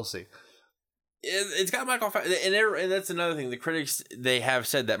don't know. We'll see. It's got Michael Fassbender, and that's another thing. The critics they have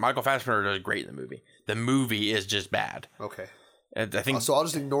said that Michael Fassbender does great in the movie. The movie is just bad. Okay, and I think so. I'll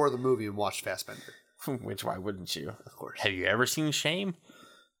just ignore the movie and watch Fassbender. Which why wouldn't you? Of course. Have you ever seen Shame?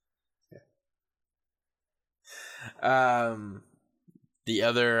 Yeah. The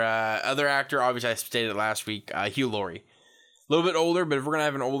other actor, obviously I stated last week, Hugh Laurie. A little bit older, but if we're going to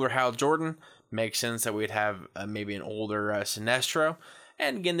have an older Hal Jordan, makes sense that we'd have maybe an older Sinestro.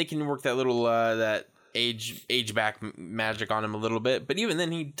 And again, they can work that little that age back magic on him a little bit. But even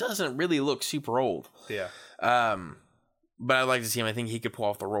then, he doesn't really look super old. Yeah. But I'd like to see him. I think he could pull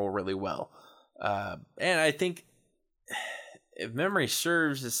off the role really well. And I think if memory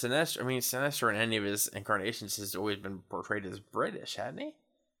serves, Sinestro in any of his incarnations has always been portrayed as British, hadn't he?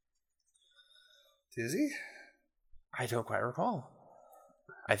 Is he? I don't quite recall.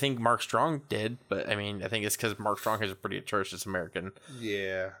 I think Mark Strong did, but I think it's because Mark Strong has a pretty atrocious American.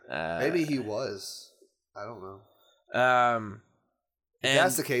 Yeah. Maybe he was. I don't know. If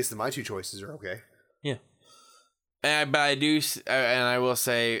that's the case, then my two choices are okay. Yeah. But I do, and I will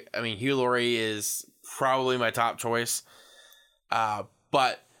say, I mean, Hugh Laurie is probably my top choice.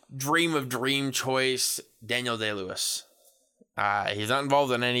 But dream of dream choice, Daniel Day-Lewis. He's not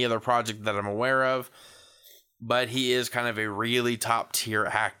involved in any other project that I'm aware of, but he is kind of a really top tier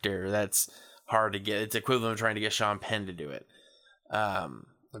actor. That's hard to get. It's equivalent of trying to get Sean Penn to do it.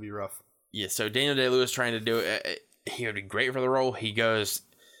 That'd be rough. Yeah, so Daniel Day-Lewis trying to do it, he would be great for the role. He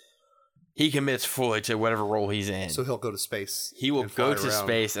commits fully to whatever role he's in. So he'll go to space. He will go to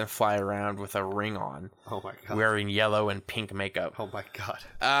space and fly around with a ring on. Oh my god. Wearing yellow and pink makeup. Oh my god.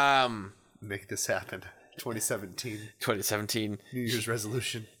 Make this happen. 2017. New Year's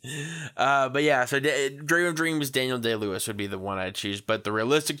resolution. But yeah, so Dream of Dreams, Daniel Day-Lewis would be the one I'd choose. But the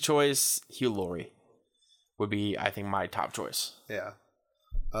realistic choice, Hugh Laurie, would be, I think, my top choice. Yeah.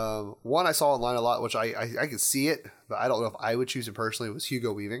 One I saw online a lot, which I could see it, but I don't know if I would choose it personally, was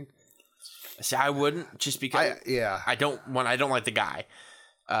Hugo Weaving. See, I wouldn't, just because I don't like the guy.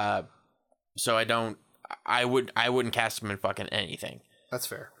 So I wouldn't cast him in fucking anything. That's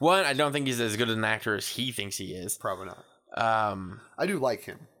fair. One, I don't think he's as good an actor as he thinks he is. Probably not. I do like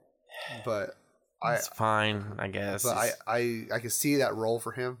him, but it's fine, I guess. But I could see that role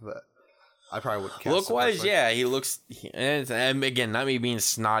for him, but I probably wouldn't cast him. Look-wise, yeah, he looks... And again, not me being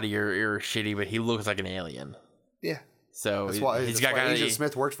snotty or shitty, but he looks like an alien. Yeah. So that's why Agent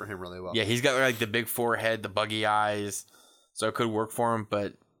Smith worked for him really well. Yeah, he's got like the big forehead, the buggy eyes, so it could work for him.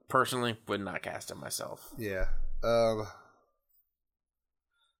 But personally, would not cast him myself. Yeah.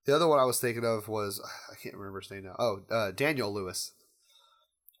 The other one I was thinking of was, I can't remember his name now. Oh, Daniel Lewis,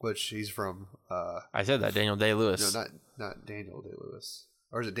 which he's from. I said that, Daniel Day-Lewis. No, not Daniel Day-Lewis,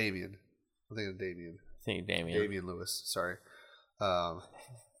 or is it Damien? I'm thinking of Damien. I think Damien. Damien Lewis. Sorry.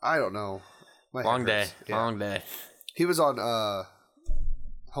 I don't know. Long day. Yeah. Long day. He was on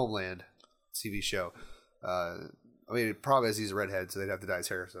Homeland TV show. I mean, probably as he's a redhead, so they'd have to dye his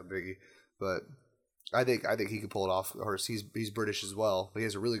hair, so biggie. But I think he could pull it off. Of course, he's British as well, but he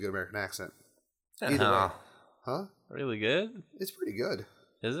has a really good American accent. Either way, huh? Really good? It's pretty good.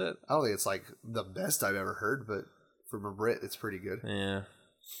 Is it? I don't think it's like the best I've ever heard, but from a Brit, it's pretty good. Yeah.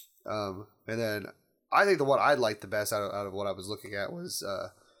 And then I think the one I liked the best out of what I was looking at was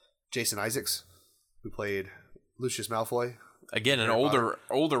Jason Isaacs, who played Lucius Malfoy. Again, an older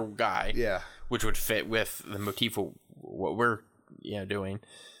guy. Yeah. Which would fit with the motif of what we're doing.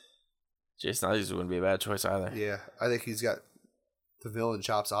 Jason Isaacs wouldn't be a bad choice either. Yeah. I think he's got the villain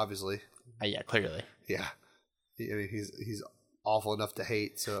chops, obviously. Yeah, clearly. Yeah. I mean, he's awful enough to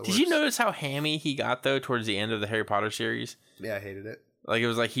hate. So Did you notice how hammy he got, though, towards the end of the Harry Potter series? Yeah, I hated it. Like, it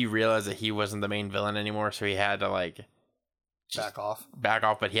was like he realized that he wasn't the main villain anymore, so he had to, like... Back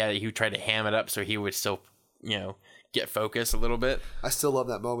off, but he tried to ham it up so he would still... get focused a little bit. I still love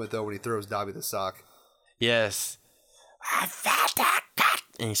that moment though when he throws Dobby the sock. Yes. I felt that cut.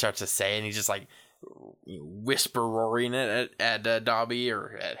 And he starts to say it, and he's just like whisper roaring it at Dobby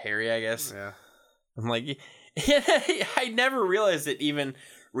or at Harry, I guess. Yeah. I'm like, I never realized it even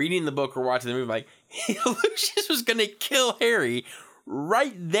reading the book or watching the movie. Like, Lucius was going to kill Harry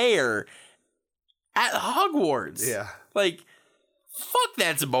right there at Hogwarts. Yeah. Like, fuck,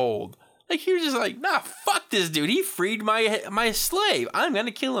 that's bold. Like, he was just like, nah, fuck this dude. He freed my slave. I'm going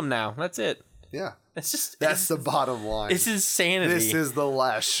to kill him now. That's it. Yeah. That's the bottom line. It's insanity. This is the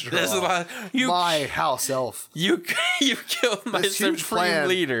last straw. This is my house elf. You killed my supreme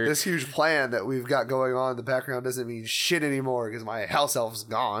leader. This huge plan that we've got going on in the background doesn't mean shit anymore because my house elf's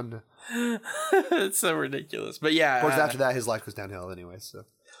gone. It's so ridiculous. But yeah. Of course, after that, his life was downhill anyway. So.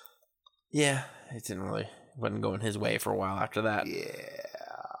 Yeah. It wasn't going his way for a while after that.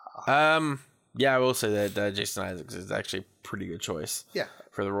 Yeah. Yeah, I will say that Jason Isaacs is actually a pretty good choice. Yeah.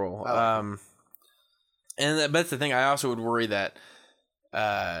 For the role. And that's the thing. I also would worry that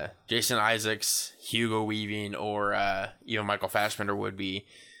Jason Isaacs, Hugo Weaving, or even Michael Fassbender would be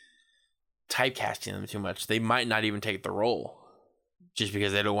typecasting them too much. They might not even take the role just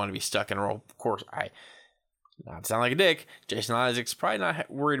because they don't want to be stuck in a role. Of course, not to sound like a dick, Jason Isaacs probably not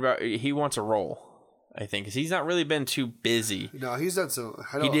worried about. He wants a role, I think, because he's not really been too busy. No, he's done some.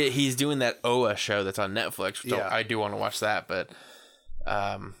 He's doing that Oa show that's on Netflix. Which I do want to watch that, but.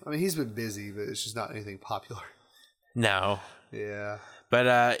 I mean, he's been busy, but it's just not anything popular. No. Yeah. But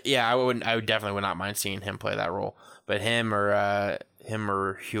I would definitely would not mind seeing him play that role. But him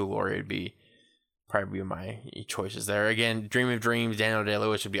or Hugh Laurie would probably be my choices there. Again, Dream of Dreams, Daniel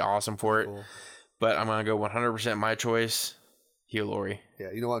Day-Lewis would be awesome for it. Cool. But I'm gonna go 100% my choice, Hugh Laurie.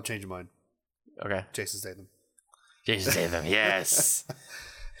 Yeah, you know what? I'm changing mine. Okay. Jason Statham. Jason Statham, yes.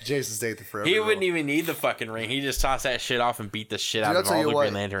 Jason Statham forever. He wouldn't even need the fucking ring. He just tossed that shit off and beat the shit out of all the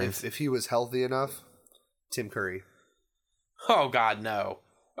Green Lanterns. If he was healthy enough, Tim Curry. Oh God, no!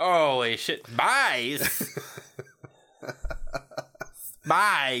 Holy shit! Buys.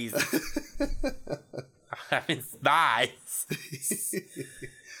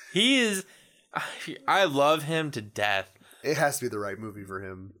 He is. I love him to death. It has to be the right movie for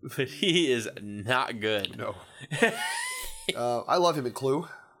him, but he is not good. No. I love him in Clue.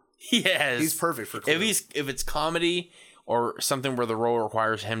 Yes, he's perfect for Clue. If it's comedy or something where the role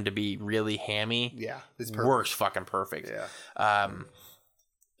requires him to be really hammy, yeah, it's perfect. Works fucking perfect. Yeah.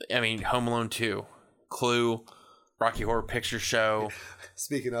 I mean, Home Alone 2, Clue, Rocky Horror Picture Show.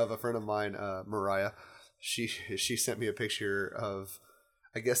 Speaking of, a friend of mine, Mariah, she sent me a picture of,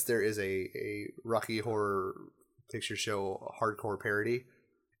 I guess there is a Rocky Horror Picture Show hardcore parody.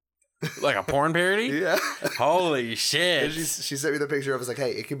 Like a porn parody? Yeah. Holy shit. And she sent me the picture. I was like,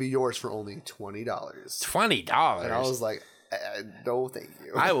 hey, it can be yours for only $20. $20? And I was like, no, thank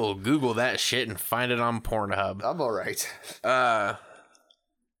you. I will Google that shit and find it on Pornhub. I'm all right.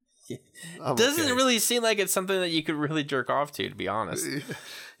 Doesn't really seem like it's something that you could really jerk off to be honest.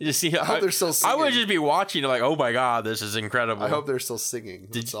 You just see, I hope they're still singing. I would just be watching like, oh my God, this is incredible. I hope they're still singing.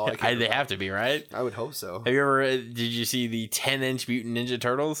 They have to be, right? I would hope so. Have you ever, did you see the 10-inch Mutant Ninja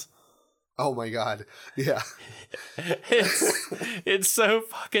Turtles? Oh my God. Yeah. It's so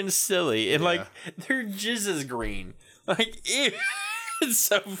fucking silly. And like, their jizz is green. Like, ew. It's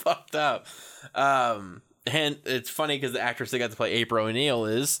so fucked up. And it's funny because the actress that got to play April O'Neil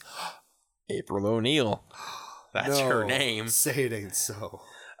is April O'Neil. That's her name. Say it ain't so.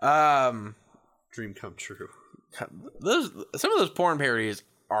 Dream come true. Some of those porn parodies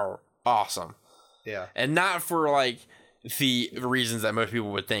are awesome. Yeah. And not for like the reasons that most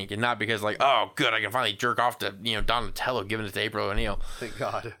people would think, and not because like, oh good, I can finally jerk off to Donatello giving it to April O'Neil. Thank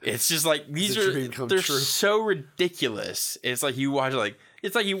God. They're so ridiculous. It's like you watch why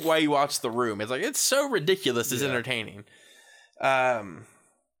you watch The Room. It's like it's so ridiculous. It's entertaining. They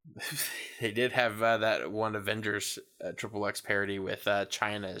did have that one Avengers XXX parody with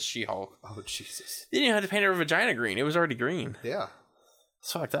China as She-Hulk. Oh Jesus! They didn't even have to paint her vagina green. It was already green. Yeah.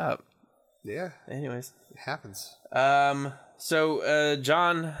 It's fucked up. Yeah. Anyways, it happens. So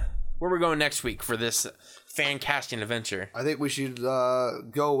John, where are we going next week for this fan casting adventure? I think we should go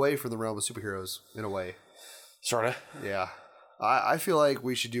away from the realm of superheroes in a way. Sorta. Yeah. I feel like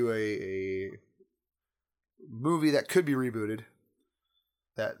we should do a movie that could be rebooted.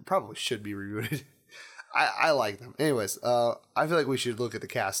 That probably should be rebooted. I like them. Anyways, I feel like we should look at the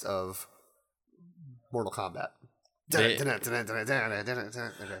cast of Mortal Kombat. Mortal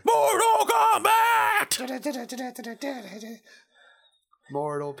Kombat!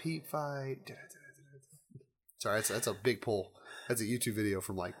 Mortal Pete fight. Sorry, that's a big pull. That's a YouTube video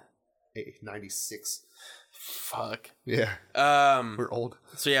from like 96. Fuck. Yeah. We're old.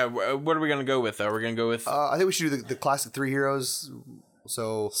 So yeah, what are we gonna go with though? We're gonna go with. I think we should do the classic three heroes.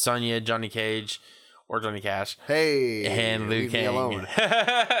 So Sonya, Johnny Cage, or Johnny Cash. Hey, and Liu Kang. We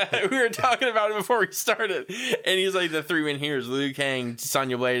were talking about it before we started, and he's like the three main heroes: Liu Kang,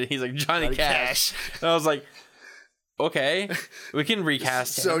 Sonya Blade. He's like Johnny Cash. And I was like, okay, we can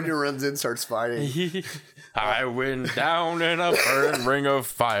recast. Sonya runs in, starts fighting. I went down in a burning ring of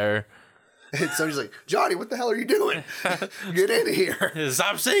fire. And Sonya's like, Johnny, what the hell are you doing? Get in here.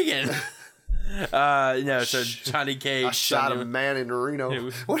 Stop singing. No, so Johnny Cage. I shot a man in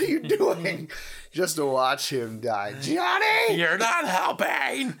Reno. What are you doing? Just to watch him die. Johnny! You're not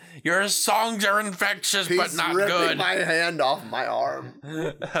helping. Your songs are infectious, but not ripping good. My hand off my arm.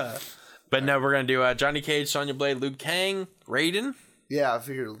 But no, we're going to do Johnny Cage, Sonya Blade, Liu Kang, Raiden. Yeah, I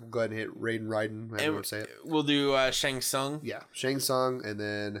figured we'll go ahead and hit Raiden. I don't want to say it. We'll do Shang Tsung. Yeah, Shang Tsung, and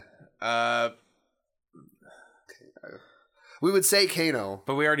then... we would say Kano.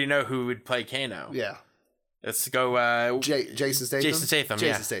 But we already know who would play Kano. Yeah. Let's go... Jason Statham? Jason Statham,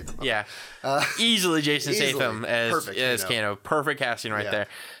 Jason Statham. Okay. Yeah. Easily Jason Statham as Kano. Perfect casting right there.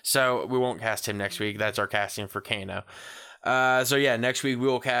 So we won't cast him next week. That's our casting for Kano. So yeah, next week we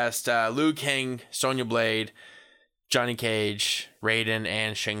will cast Liu Kang, Sonya Blade, Johnny Cage, Raiden,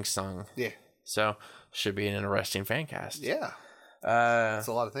 and Shang Tsung. Yeah. So should be an interesting fan cast. Yeah. That's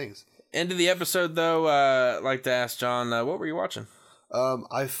a lot of things. End of the episode, though, I'd like to ask John, what were you watching?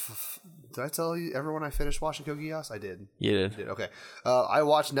 Did I tell you everyone I finished watching Code Geass? I did. You did. I did. Okay. I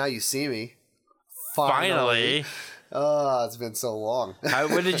watched Now You See Me. Finally. It's been so long.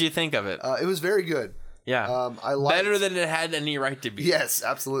 What did you think of it? It was very good. Yeah. I liked... Better than it had any right to be. Yes,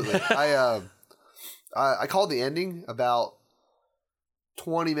 absolutely. I called the ending about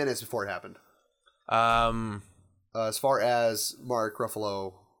 20 minutes before it happened. As far as Mark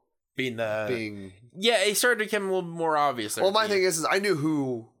Ruffalo being yeah, it started to become a little more obvious. Well, my thing is I knew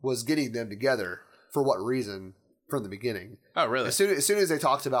who was getting them together for what reason from the beginning. Oh, really? As soon as they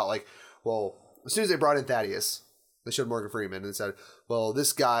talked about like, well, as soon as they brought in Thaddeus, they showed Morgan Freeman and said, well,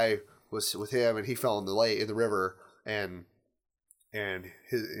 this guy was with him and he fell in the river and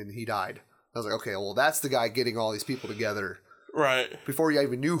he died. I was like, okay, well, that's the guy getting all these people together. Right. Before you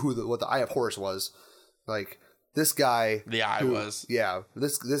even knew what the Eye of Horus was. Like, this guy... The Eye was. Yeah.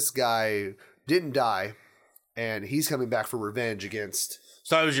 This guy didn't die, and he's coming back for revenge against...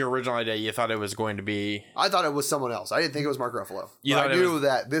 So that was your original idea. You thought it was going to be... I thought it was someone else. I didn't think it was Mark Ruffalo. I knew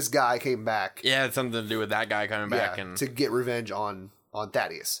that this guy came back... Yeah, it had something to do with that guy coming back. And to get revenge on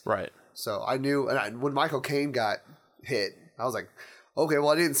Thaddeus. Right. So I knew... And when Michael Caine got hit, I was like, okay, well,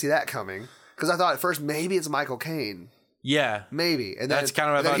 I didn't see that coming. Because I thought at first, maybe it's Michael Caine. Yeah. Maybe. And that's kind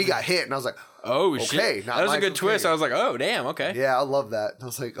of what I thought. He got hit, and I was like, oh, okay, shit. not That was Michael a good twist. Caine. I was like, oh, damn, okay. Yeah, I love that. I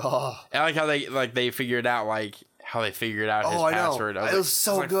was like, oh. I like how they figured out, how they figured out his password. I know. It was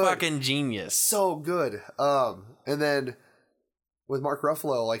so good. Fucking genius. So good. And then with Mark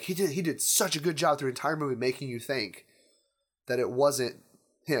Ruffalo, like, he did such a good job through the entire movie making you think that it wasn't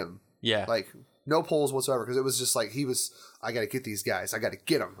him. Yeah. Like, no polls whatsoever, because it was just like, I got to get these guys. I got to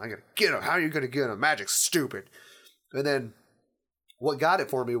get them. How are you going to get them? Magic's stupid. And then what got it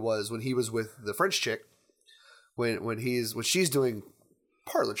for me was when he was with the French chick, when she's doing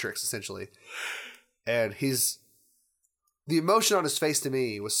parlor tricks, essentially. And the emotion on his face to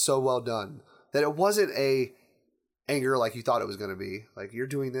me was so well done that it wasn't a anger like you thought it was going to be. Like, you're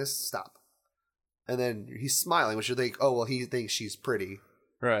doing this, stop. And then he's smiling, which you think, oh, well, he thinks she's pretty.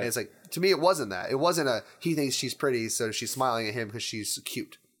 Right. And it's like, to me, it wasn't that. It wasn't he thinks she's pretty, so she's smiling at him because she's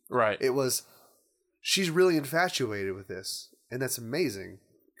cute. Right. It was, she's really infatuated with this. And that's amazing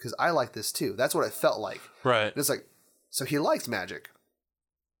because I like this too. That's what it felt like. Right. And it's like, so he likes magic.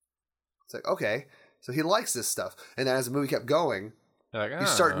 It's like, okay, so he likes this stuff. And then as the movie kept going, like, you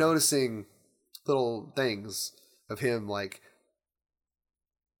start noticing little things of him, like,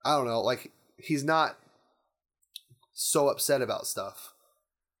 I don't know, like, he's not so upset about stuff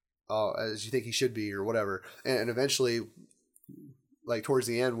as you think he should be or whatever. And eventually, like, towards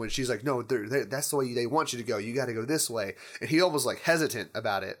the end when she's like, no, that's the way they want you to go. You got to go this way. And he almost, like, hesitant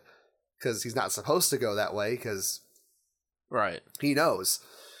about it because he's not supposed to go that way because right, he knows.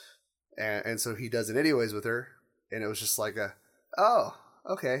 And so he does it anyways with her. And it was just like oh,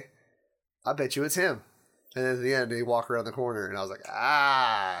 okay. I bet you it's him. And then at the end, they walk around the corner, and I was like,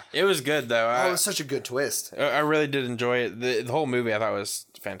 ah. It was good, though. It was such a good twist. I really did enjoy it. The whole movie I thought was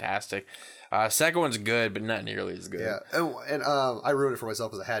fantastic. Second one's good, but not nearly as good. Yeah, and I ruined it for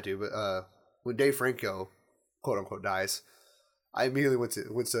myself because I had to, but when Dave Franco, quote-unquote, dies, I immediately went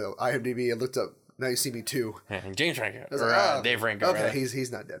to IMDb and looked up Now You See Me 2. James Franco. Like, Dave Franco. Okay, right? he's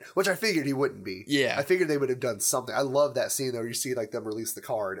not dead. Which I figured he wouldn't be. Yeah. I figured they would have done something. I love that scene, though, where you see like them release the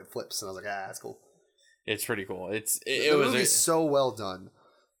car and it flips, and I was like, that's cool. It's pretty cool. The movie's so well done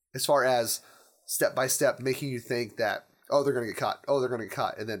as far as step by step making you think that, oh, they're going to get caught. Oh, they're going to get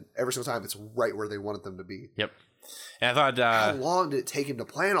caught. And then every single time it's right where they wanted them to be. Yep. And I thought... how long did it take him to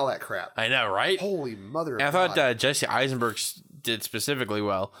plan all that crap? I know, right? Holy mother of I God. thought Jesse Eisenberg did specifically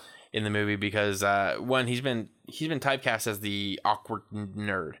well in the movie because, one, he's been typecast as the awkward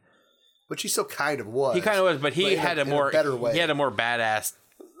nerd. Which he still kind of was. He kind of was, but he had a better way. He had a more badass...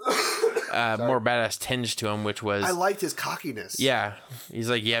 more badass tinge to him, which was... I liked his cockiness. Yeah. He's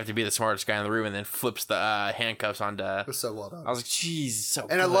like, you have to be the smartest guy in the room, and then flips the handcuffs onto... It was so well done. I was like, jeez, so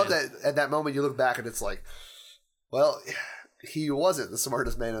And good. I love that at that moment you look back and it's like, well, he wasn't the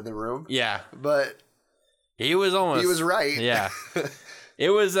smartest man in the room. Yeah. But... He was almost... He was right. Yeah.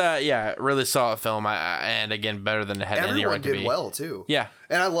 It was, really solid film, and again, better than it had any right to be. Everyone did well, too. Yeah.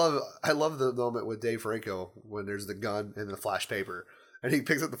 And I love the moment with Dave Franco when there's the gun and the flash paper. And he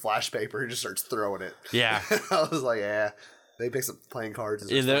picks up the flash paper and just starts throwing it. Yeah. I was like, yeah. They picks up playing cards.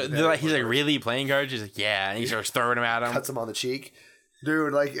 And he's like, really? Playing cards? He's like, yeah. And he starts throwing them at him. Cuts him on the cheek.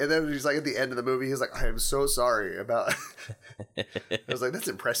 Dude, like, and then he's like, at the end of the movie, he's like, I am so sorry about... I was like, that's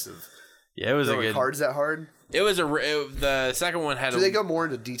impressive. Yeah, it was throwing a good... cards that hard? It was the second one had... Do they go more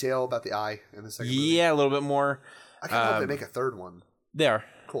into detail about the eye in the second movie? Yeah, a little bit more. I kind of hope they make a third one. They are.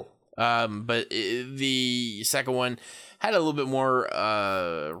 Cool. But the second one had a little bit more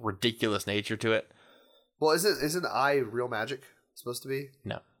ridiculous nature to it. Well, isn't eye real magic supposed to be?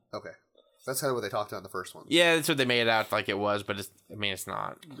 No. Okay. That's kind of what they talked about in the first one. Yeah, that's what they made it out like it was, but it's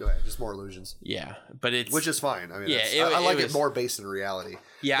not. Okay, just more illusions. Yeah, but it's... Which is fine. I mean, yeah, I like it more based in reality.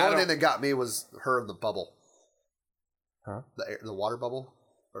 Yeah, the only thing that got me was her in the bubble. Huh? The water bubble?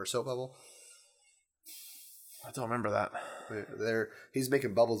 Or soap bubble? I don't remember that. He's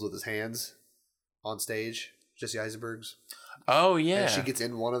making bubbles with his hands on stage. Jesse Eisenberg's. Oh yeah. And she gets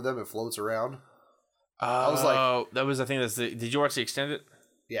in one of them and floats around. I was like, that was, I think that's the. Did you watch the extended?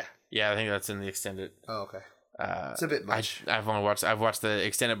 Yeah. Yeah, I think that's in the extended. Oh, okay. It's a bit much. I've watched the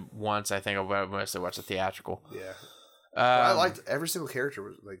extended once. I think I've mostly watched the theatrical. Yeah. I liked every single character.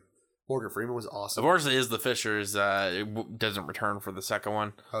 Was like Morgan Freeman was awesome. Of course, it is the Fishers. Doesn't return for the second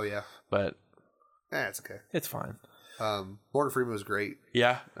one. Oh yeah. But it's okay. It's fine. Morgan Freeman was great.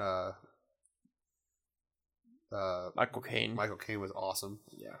 Yeah. Michael Caine was awesome.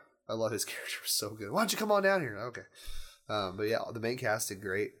 Yeah. I love his character. Was so good. Why don't you come on down here? Okay. But yeah, the main cast did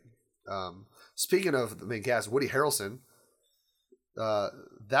great. Speaking of the main cast, Woody Harrelson.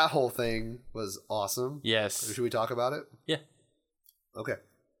 That whole thing was awesome. Yes. Should we talk about it? Yeah. Okay.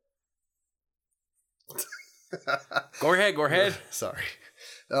 Go ahead. Sorry.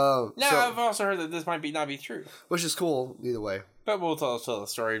 I've also heard that this might not be true. Which is cool, either way. But we'll tell the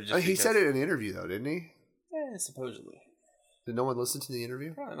story. He said it in an interview, though, didn't he? Yeah, supposedly. Did no one listen to the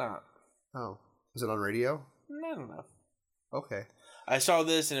interview? Probably not. Oh. Was it on radio? I don't know. Okay. I saw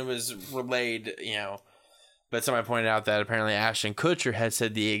this and it was relayed, but somebody pointed out that apparently Ashton Kutcher had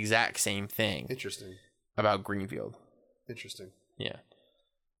said the exact same thing. Interesting. About Greenfield. Interesting. Yeah.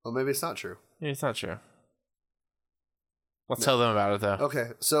 Well, maybe it's not true. Yeah, it's not true. Let's tell them about it, though.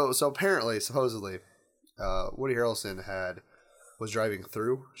 Okay. So apparently, supposedly, Woody Harrelson was driving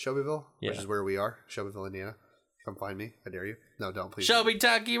through Shelbyville, which is where we are, Shelbyville, Indiana. Come find me. I dare you. No, don't, please. Shelby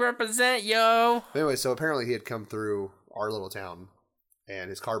Tucky represent, yo! Anyway, so apparently he had come through our little town,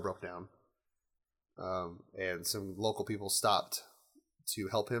 and his car broke down. And some local people stopped to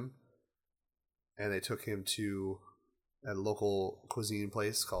help him, and they took him to a local cuisine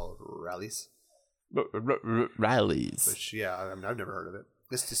place called Rally's. Rally's. Which, I've never heard of it.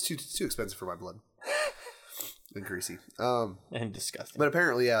 It's just too expensive for my blood. And greasy. And disgusting. But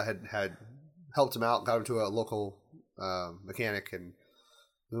apparently, had helped him out, got him to a local mechanic, and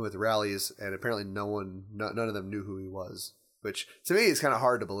went with Rally's, and apparently none of them knew who he was. Which, to me, is kind of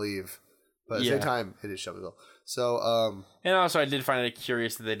hard to believe. But at the same time, it is Shelbyville. So, and also, I did find it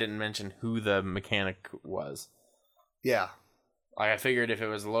curious that they didn't mention who the mechanic was. Yeah. Like, I figured if it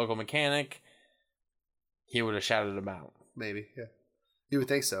was a local mechanic, he would have shouted him out. Maybe, yeah. You would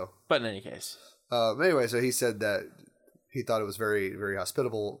think so. But in any case. Anyway, so he said that he thought it was very, very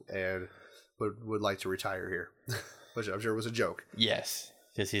hospitable and would like to retire here. Which I'm sure was a joke. Yes.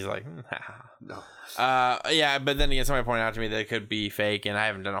 Because he's like, no. Yeah, but then again, somebody pointed out to me that it could be fake, and I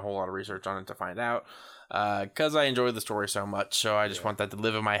haven't done a whole lot of research on it to find out. Because I enjoy the story so much, so I just want that to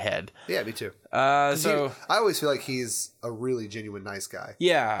live in my head. Yeah, me too. I always feel like he's a really genuine nice guy.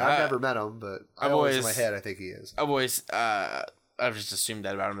 Yeah. I've never met him, but I've always in my head I think he is. I've just assumed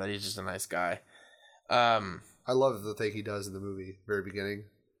that about him, that he's just a nice guy. I love the thing he does in the movie, very beginning,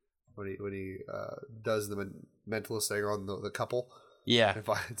 when he does the mentalist thing on the couple. Yeah, and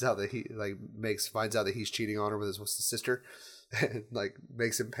finds out that finds out that he's cheating on her with his sister, and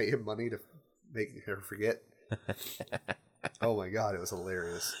makes him pay him money to make her forget. Oh my god, it was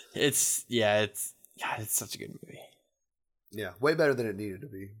hilarious. It's such a good movie. Yeah, way better than it needed to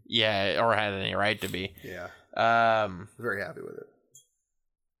be. Yeah, or had any right to be. Yeah. Very happy with it.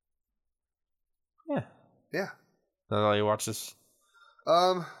 Yeah. Yeah. That's all you watch this?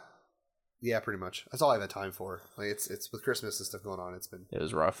 Yeah, pretty much. That's all I've had time for. Like it's with Christmas and stuff going on. It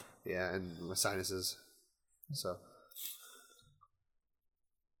was rough. Yeah, and my sinuses. So.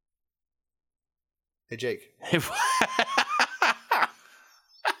 Hey, Jake. Hey,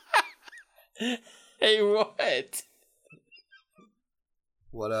 what?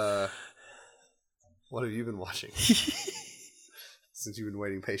 What have you been watching? Since you've been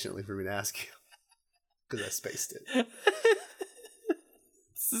waiting patiently for me to ask you. Because I spaced it.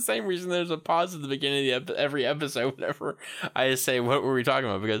 It's the same reason there's a pause at the beginning of every episode whenever I say, what were we talking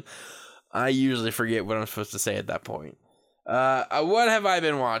about? Because I usually forget what I'm supposed to say at that point. What have I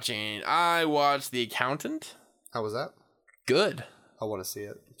been watching? I watched The Accountant. How was that? Good. I want to see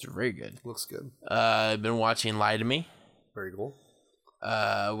it. It's very good. Looks good. I've been watching Lie to Me. Very cool.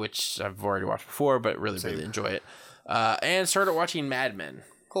 Which I've already watched before, but really enjoy it. And started watching Mad Men.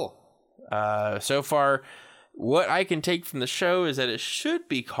 Cool. So far, what I can take from the show is that it should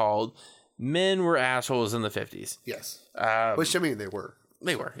be called Men Were Assholes in the 50s. Yes. Which, I mean, they were.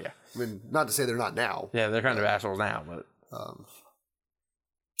 They were, yeah. I mean, not to say they're not now. Yeah, they're kind of assholes now, but...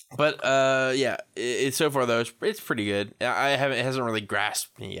 It's so far though it's pretty good. It hasn't really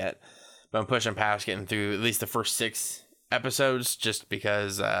grasped me yet, but I'm pushing past getting through at least the first 6 episodes just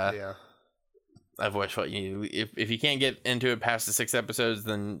because I've always felt if you can't get into it past the 6 episodes,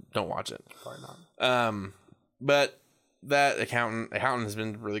 then don't watch it. Probably not. But that accountant has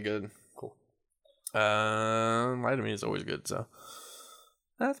been really good. Cool. Light of Me is always good, so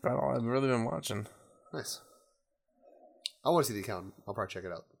that's about all I've really been watching. Nice. I want to see The Accountant. I'll probably check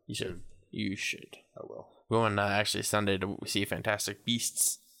it out. You should. I will. We're going actually Sunday to see Fantastic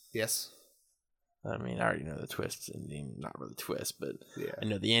Beasts. Yes. I mean, I already know the twist ending. Not really twist, but yeah. I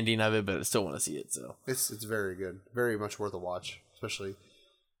know the ending of it, but I still want to see it. So it's very good. Very much worth a watch. Especially,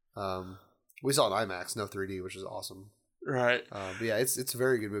 we saw it in IMAX, no 3D, which is awesome. Right. But yeah, it's a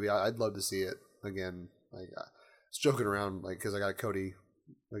very good movie. I'd love to see it again. Like, I was joking around, like, because I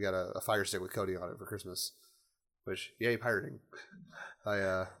got a Fire Stick with Cody on it for Christmas. Which, yay, pirating.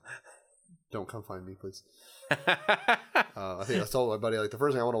 Don't come find me, please. I think I told my buddy, like, the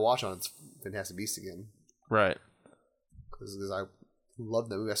first thing I want to watch on is Fantastic Beasts again. Right. Because I love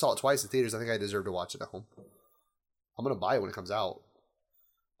that movie. I saw it twice in theaters. I think I deserve to watch it at home. I'm going to buy it when it comes out.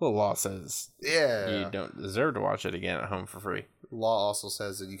 Well, law says you don't deserve to watch it again at home for free. Law also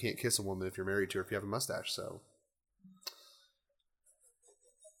says that you can't kiss a woman if you're married to her if you have a mustache. So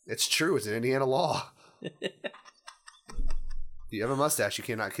it's true. It's an Indiana law. If you have a mustache, you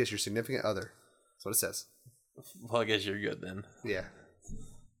cannot kiss your significant other. That's what it says. Well, I guess you're good then. Yeah.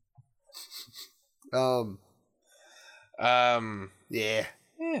 Yeah.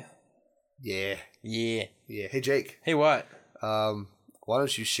 Yeah. Yeah. Yeah. Hey, Jake. Hey, what? Why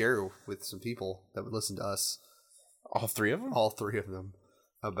don't you share with some people that would listen to us? All three of them? All three of them.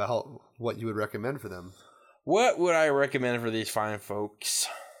 About what you would recommend for them. What would I recommend for these fine folks?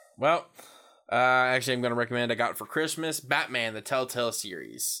 Well, actually, I'm going to recommend I got for Christmas, Batman, the Telltale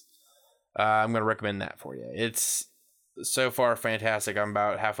series. I'm going to recommend that for you. It's so far fantastic. I'm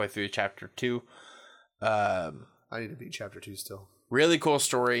about halfway through chapter 2. I need to beat chapter 2 still. Really cool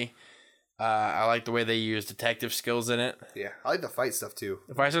story. I like the way they use detective skills in it. Yeah, I like the fight stuff too.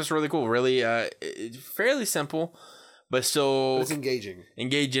 The fight stuff's really cool. Really, it's fairly simple, but still it's engaging.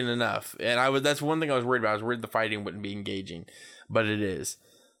 Engaging enough. And that's one thing I was worried about. I was worried the fighting wouldn't be engaging, but it is.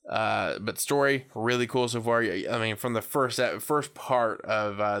 But story really cool so far. I mean, from the first part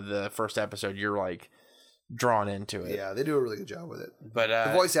of the first episode, you're like drawn into it. Yeah, they do a really good job with it. But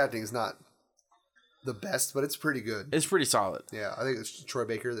the voice acting is not the best, but it's pretty good. It's pretty solid. Yeah, I think it's Troy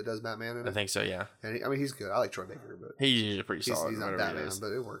Baker that does Batman in it. I think so, yeah. And he's good. I like Troy Baker, but he's usually pretty solid. He's not Batman,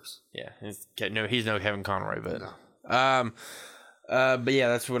 but it works. Yeah, he's no Kevin Conroy, but no. But yeah,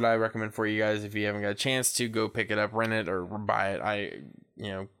 that's what I recommend for you guys. If you haven't got a chance to go pick it up, rent it, or buy it,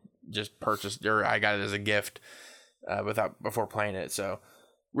 just purchased, or I got it as a gift before playing it. So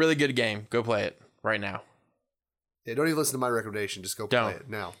really good game. Go play it right now. Yeah, don't even listen to my recommendation. Just go play it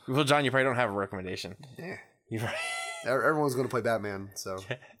now. Well, John, you probably don't have a recommendation. Yeah. You're right. Everyone's going to play Batman, so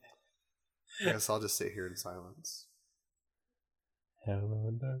I guess I'll just sit here in silence.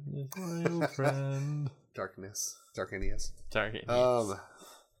 Hello, darkness, my old friend. Darkness.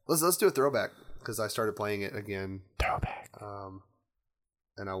 Let's do a throwback because I started playing it again. Throwback.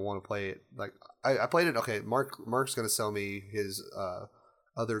 And I want to play it. Like I played it. Okay, Mark's going to sell me his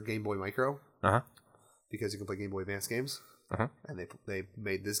other Game Boy Micro. Because you can play Game Boy Advance games. And they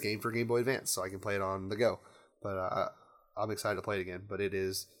made this game for Game Boy Advance, so I can play it on the go. But I'm excited to play it again. But it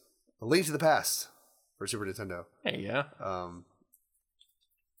is A Link to the Past for Super Nintendo. Hey, yeah.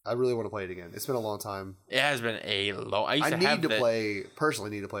 I really want to play it again. It's been a long time. It has been a long. I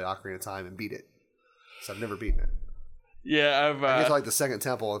personally need to play Ocarina of Time and beat it. So I've never beaten it. Yeah, I get to like the second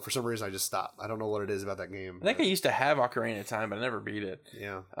temple, and for some reason I just stopped. I don't know what it is about that game. I think I used to have Ocarina of Time, but I never beat it.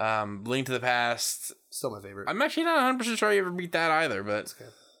 Yeah. Link to the Past. Still my favorite. I'm actually not 100% sure I ever beat that either, but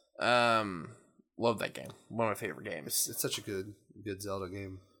okay. Love that game. One of my favorite games. It's such a good Zelda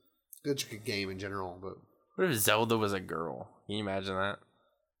game. Good game in general, but what if Zelda was a girl? Can you imagine that?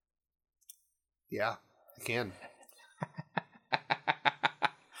 Yeah, I can.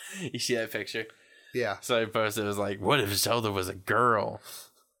 You see that picture? Yeah. So I posted, it was like, what if Zelda was a girl?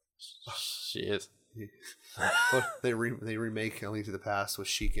 She is. Well, they remake A Link to the Past with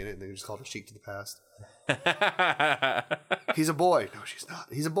Sheik in it, and they just called her Sheik to the Past. He's a boy. No, she's not.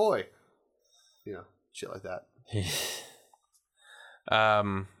 He's a boy. Shit like that.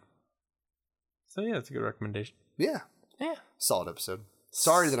 So yeah, it's a good recommendation. Yeah. Solid episode.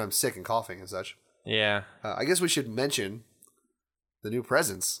 Sorry that I'm sick and coughing and such. Yeah. I guess we should mention the new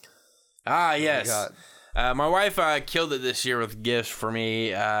presents. Yes. My wife killed it this year with gifts for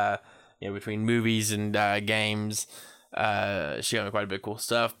me. Between movies and games, she got me quite a bit of cool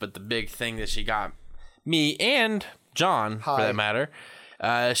stuff. But the big thing that she got me and John, for that matter,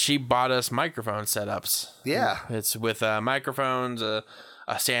 she bought us microphone setups. Yeah, it's with microphones, a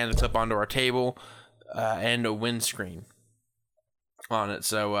stand to clip onto our table, and a windscreen. on it.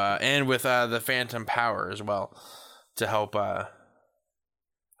 So and with the Phantom Power as well to help.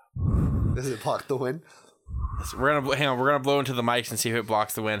 Does it block the wind? So we're gonna blow into the mics and see if it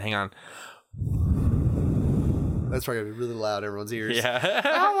blocks the wind. Hang on. That's probably gonna be really loud in everyone's ears. Yeah.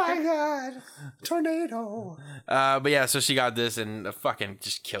 Oh my god, tornado! But yeah, so she got this and fucking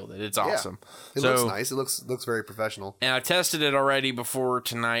just killed it. It's awesome. Yeah. It looks nice. It looks very professional. And I tested it already before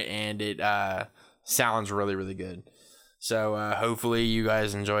tonight, and it sounds really, really good. So hopefully you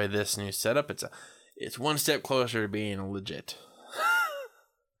guys enjoy this new setup. It's one step closer to being legit.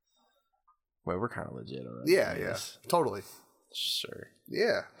 Well, we're kind of legit already. Yeah, totally. Sure.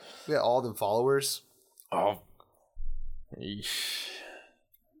 Yeah, all them followers. Oh.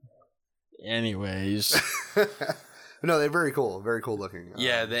 Anyways. No, they're very cool looking.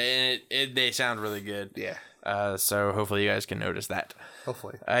 Yeah, they sound really good. Yeah. So hopefully you guys can notice that.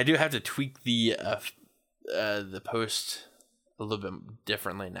 Hopefully. I do have to tweak the post a little bit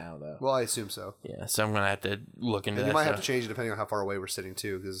differently now, though. Well, I assume so. Yeah, so I'm gonna have to look into that. You might have to change it depending on how far away we're sitting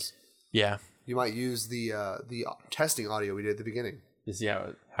too, because you might use the testing audio we did at the beginning to see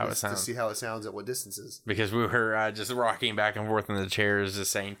how it sounds. To see how it sounds at what distances. Because we were just rocking back and forth in the chairs,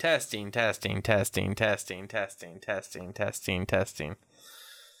 just saying testing, testing, testing, testing, testing, testing, testing, testing.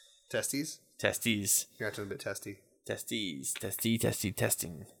 Testes. Testes. You're acting a bit testy. Testes.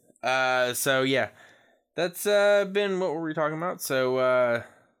 Testing. So yeah, that's been what we were talking about. So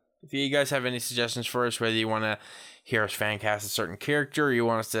if you guys have any suggestions for us, whether you want to hear us fan cast a certain character, or you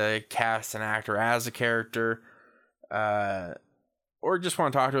want us to cast an actor as a character, or just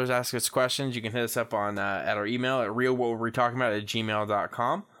want to talk to us, ask us questions, you can hit us up on at our email at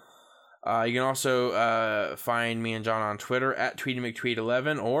realwhatweretalkingabout@gmail.com. You can also find me and John on Twitter at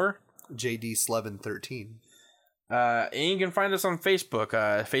TweetyMcTweet11 or JD1113. And you can find us on Facebook,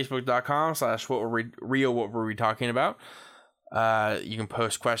 facebook.com/what were we talking about. You can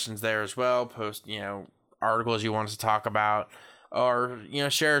post questions there as well. Post, articles you want us to talk about, or,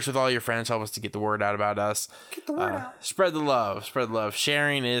 share us with all your friends. Help us to get the word out about us. Get the word out. Spread the love.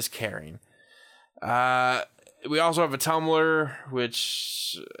 Sharing is caring. We also have a Tumblr,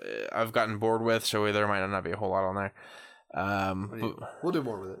 which I've gotten bored with, so there might not be a whole lot on there. We'll do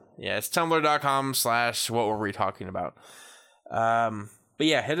more with it. Yeah, it's tumblr.com/what were we talking about. But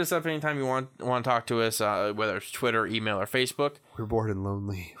yeah, hit us up anytime you want to talk to us, whether it's Twitter, email, or Facebook. We're bored and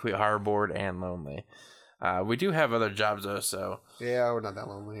lonely. We are bored and lonely. We do have other jobs though, so yeah, we're not that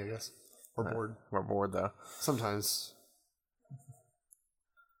lonely, I guess. We're bored. We're bored though. Sometimes.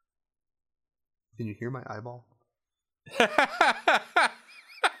 Can you hear my eyeball?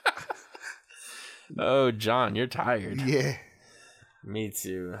 Oh, John, you're tired. Yeah. Me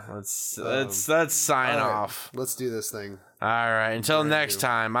too. Let's sign off. Let's do this thing. All right. Until next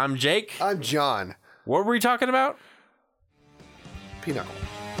time, I'm Jake. I'm John. What were we talking about? Pinochle.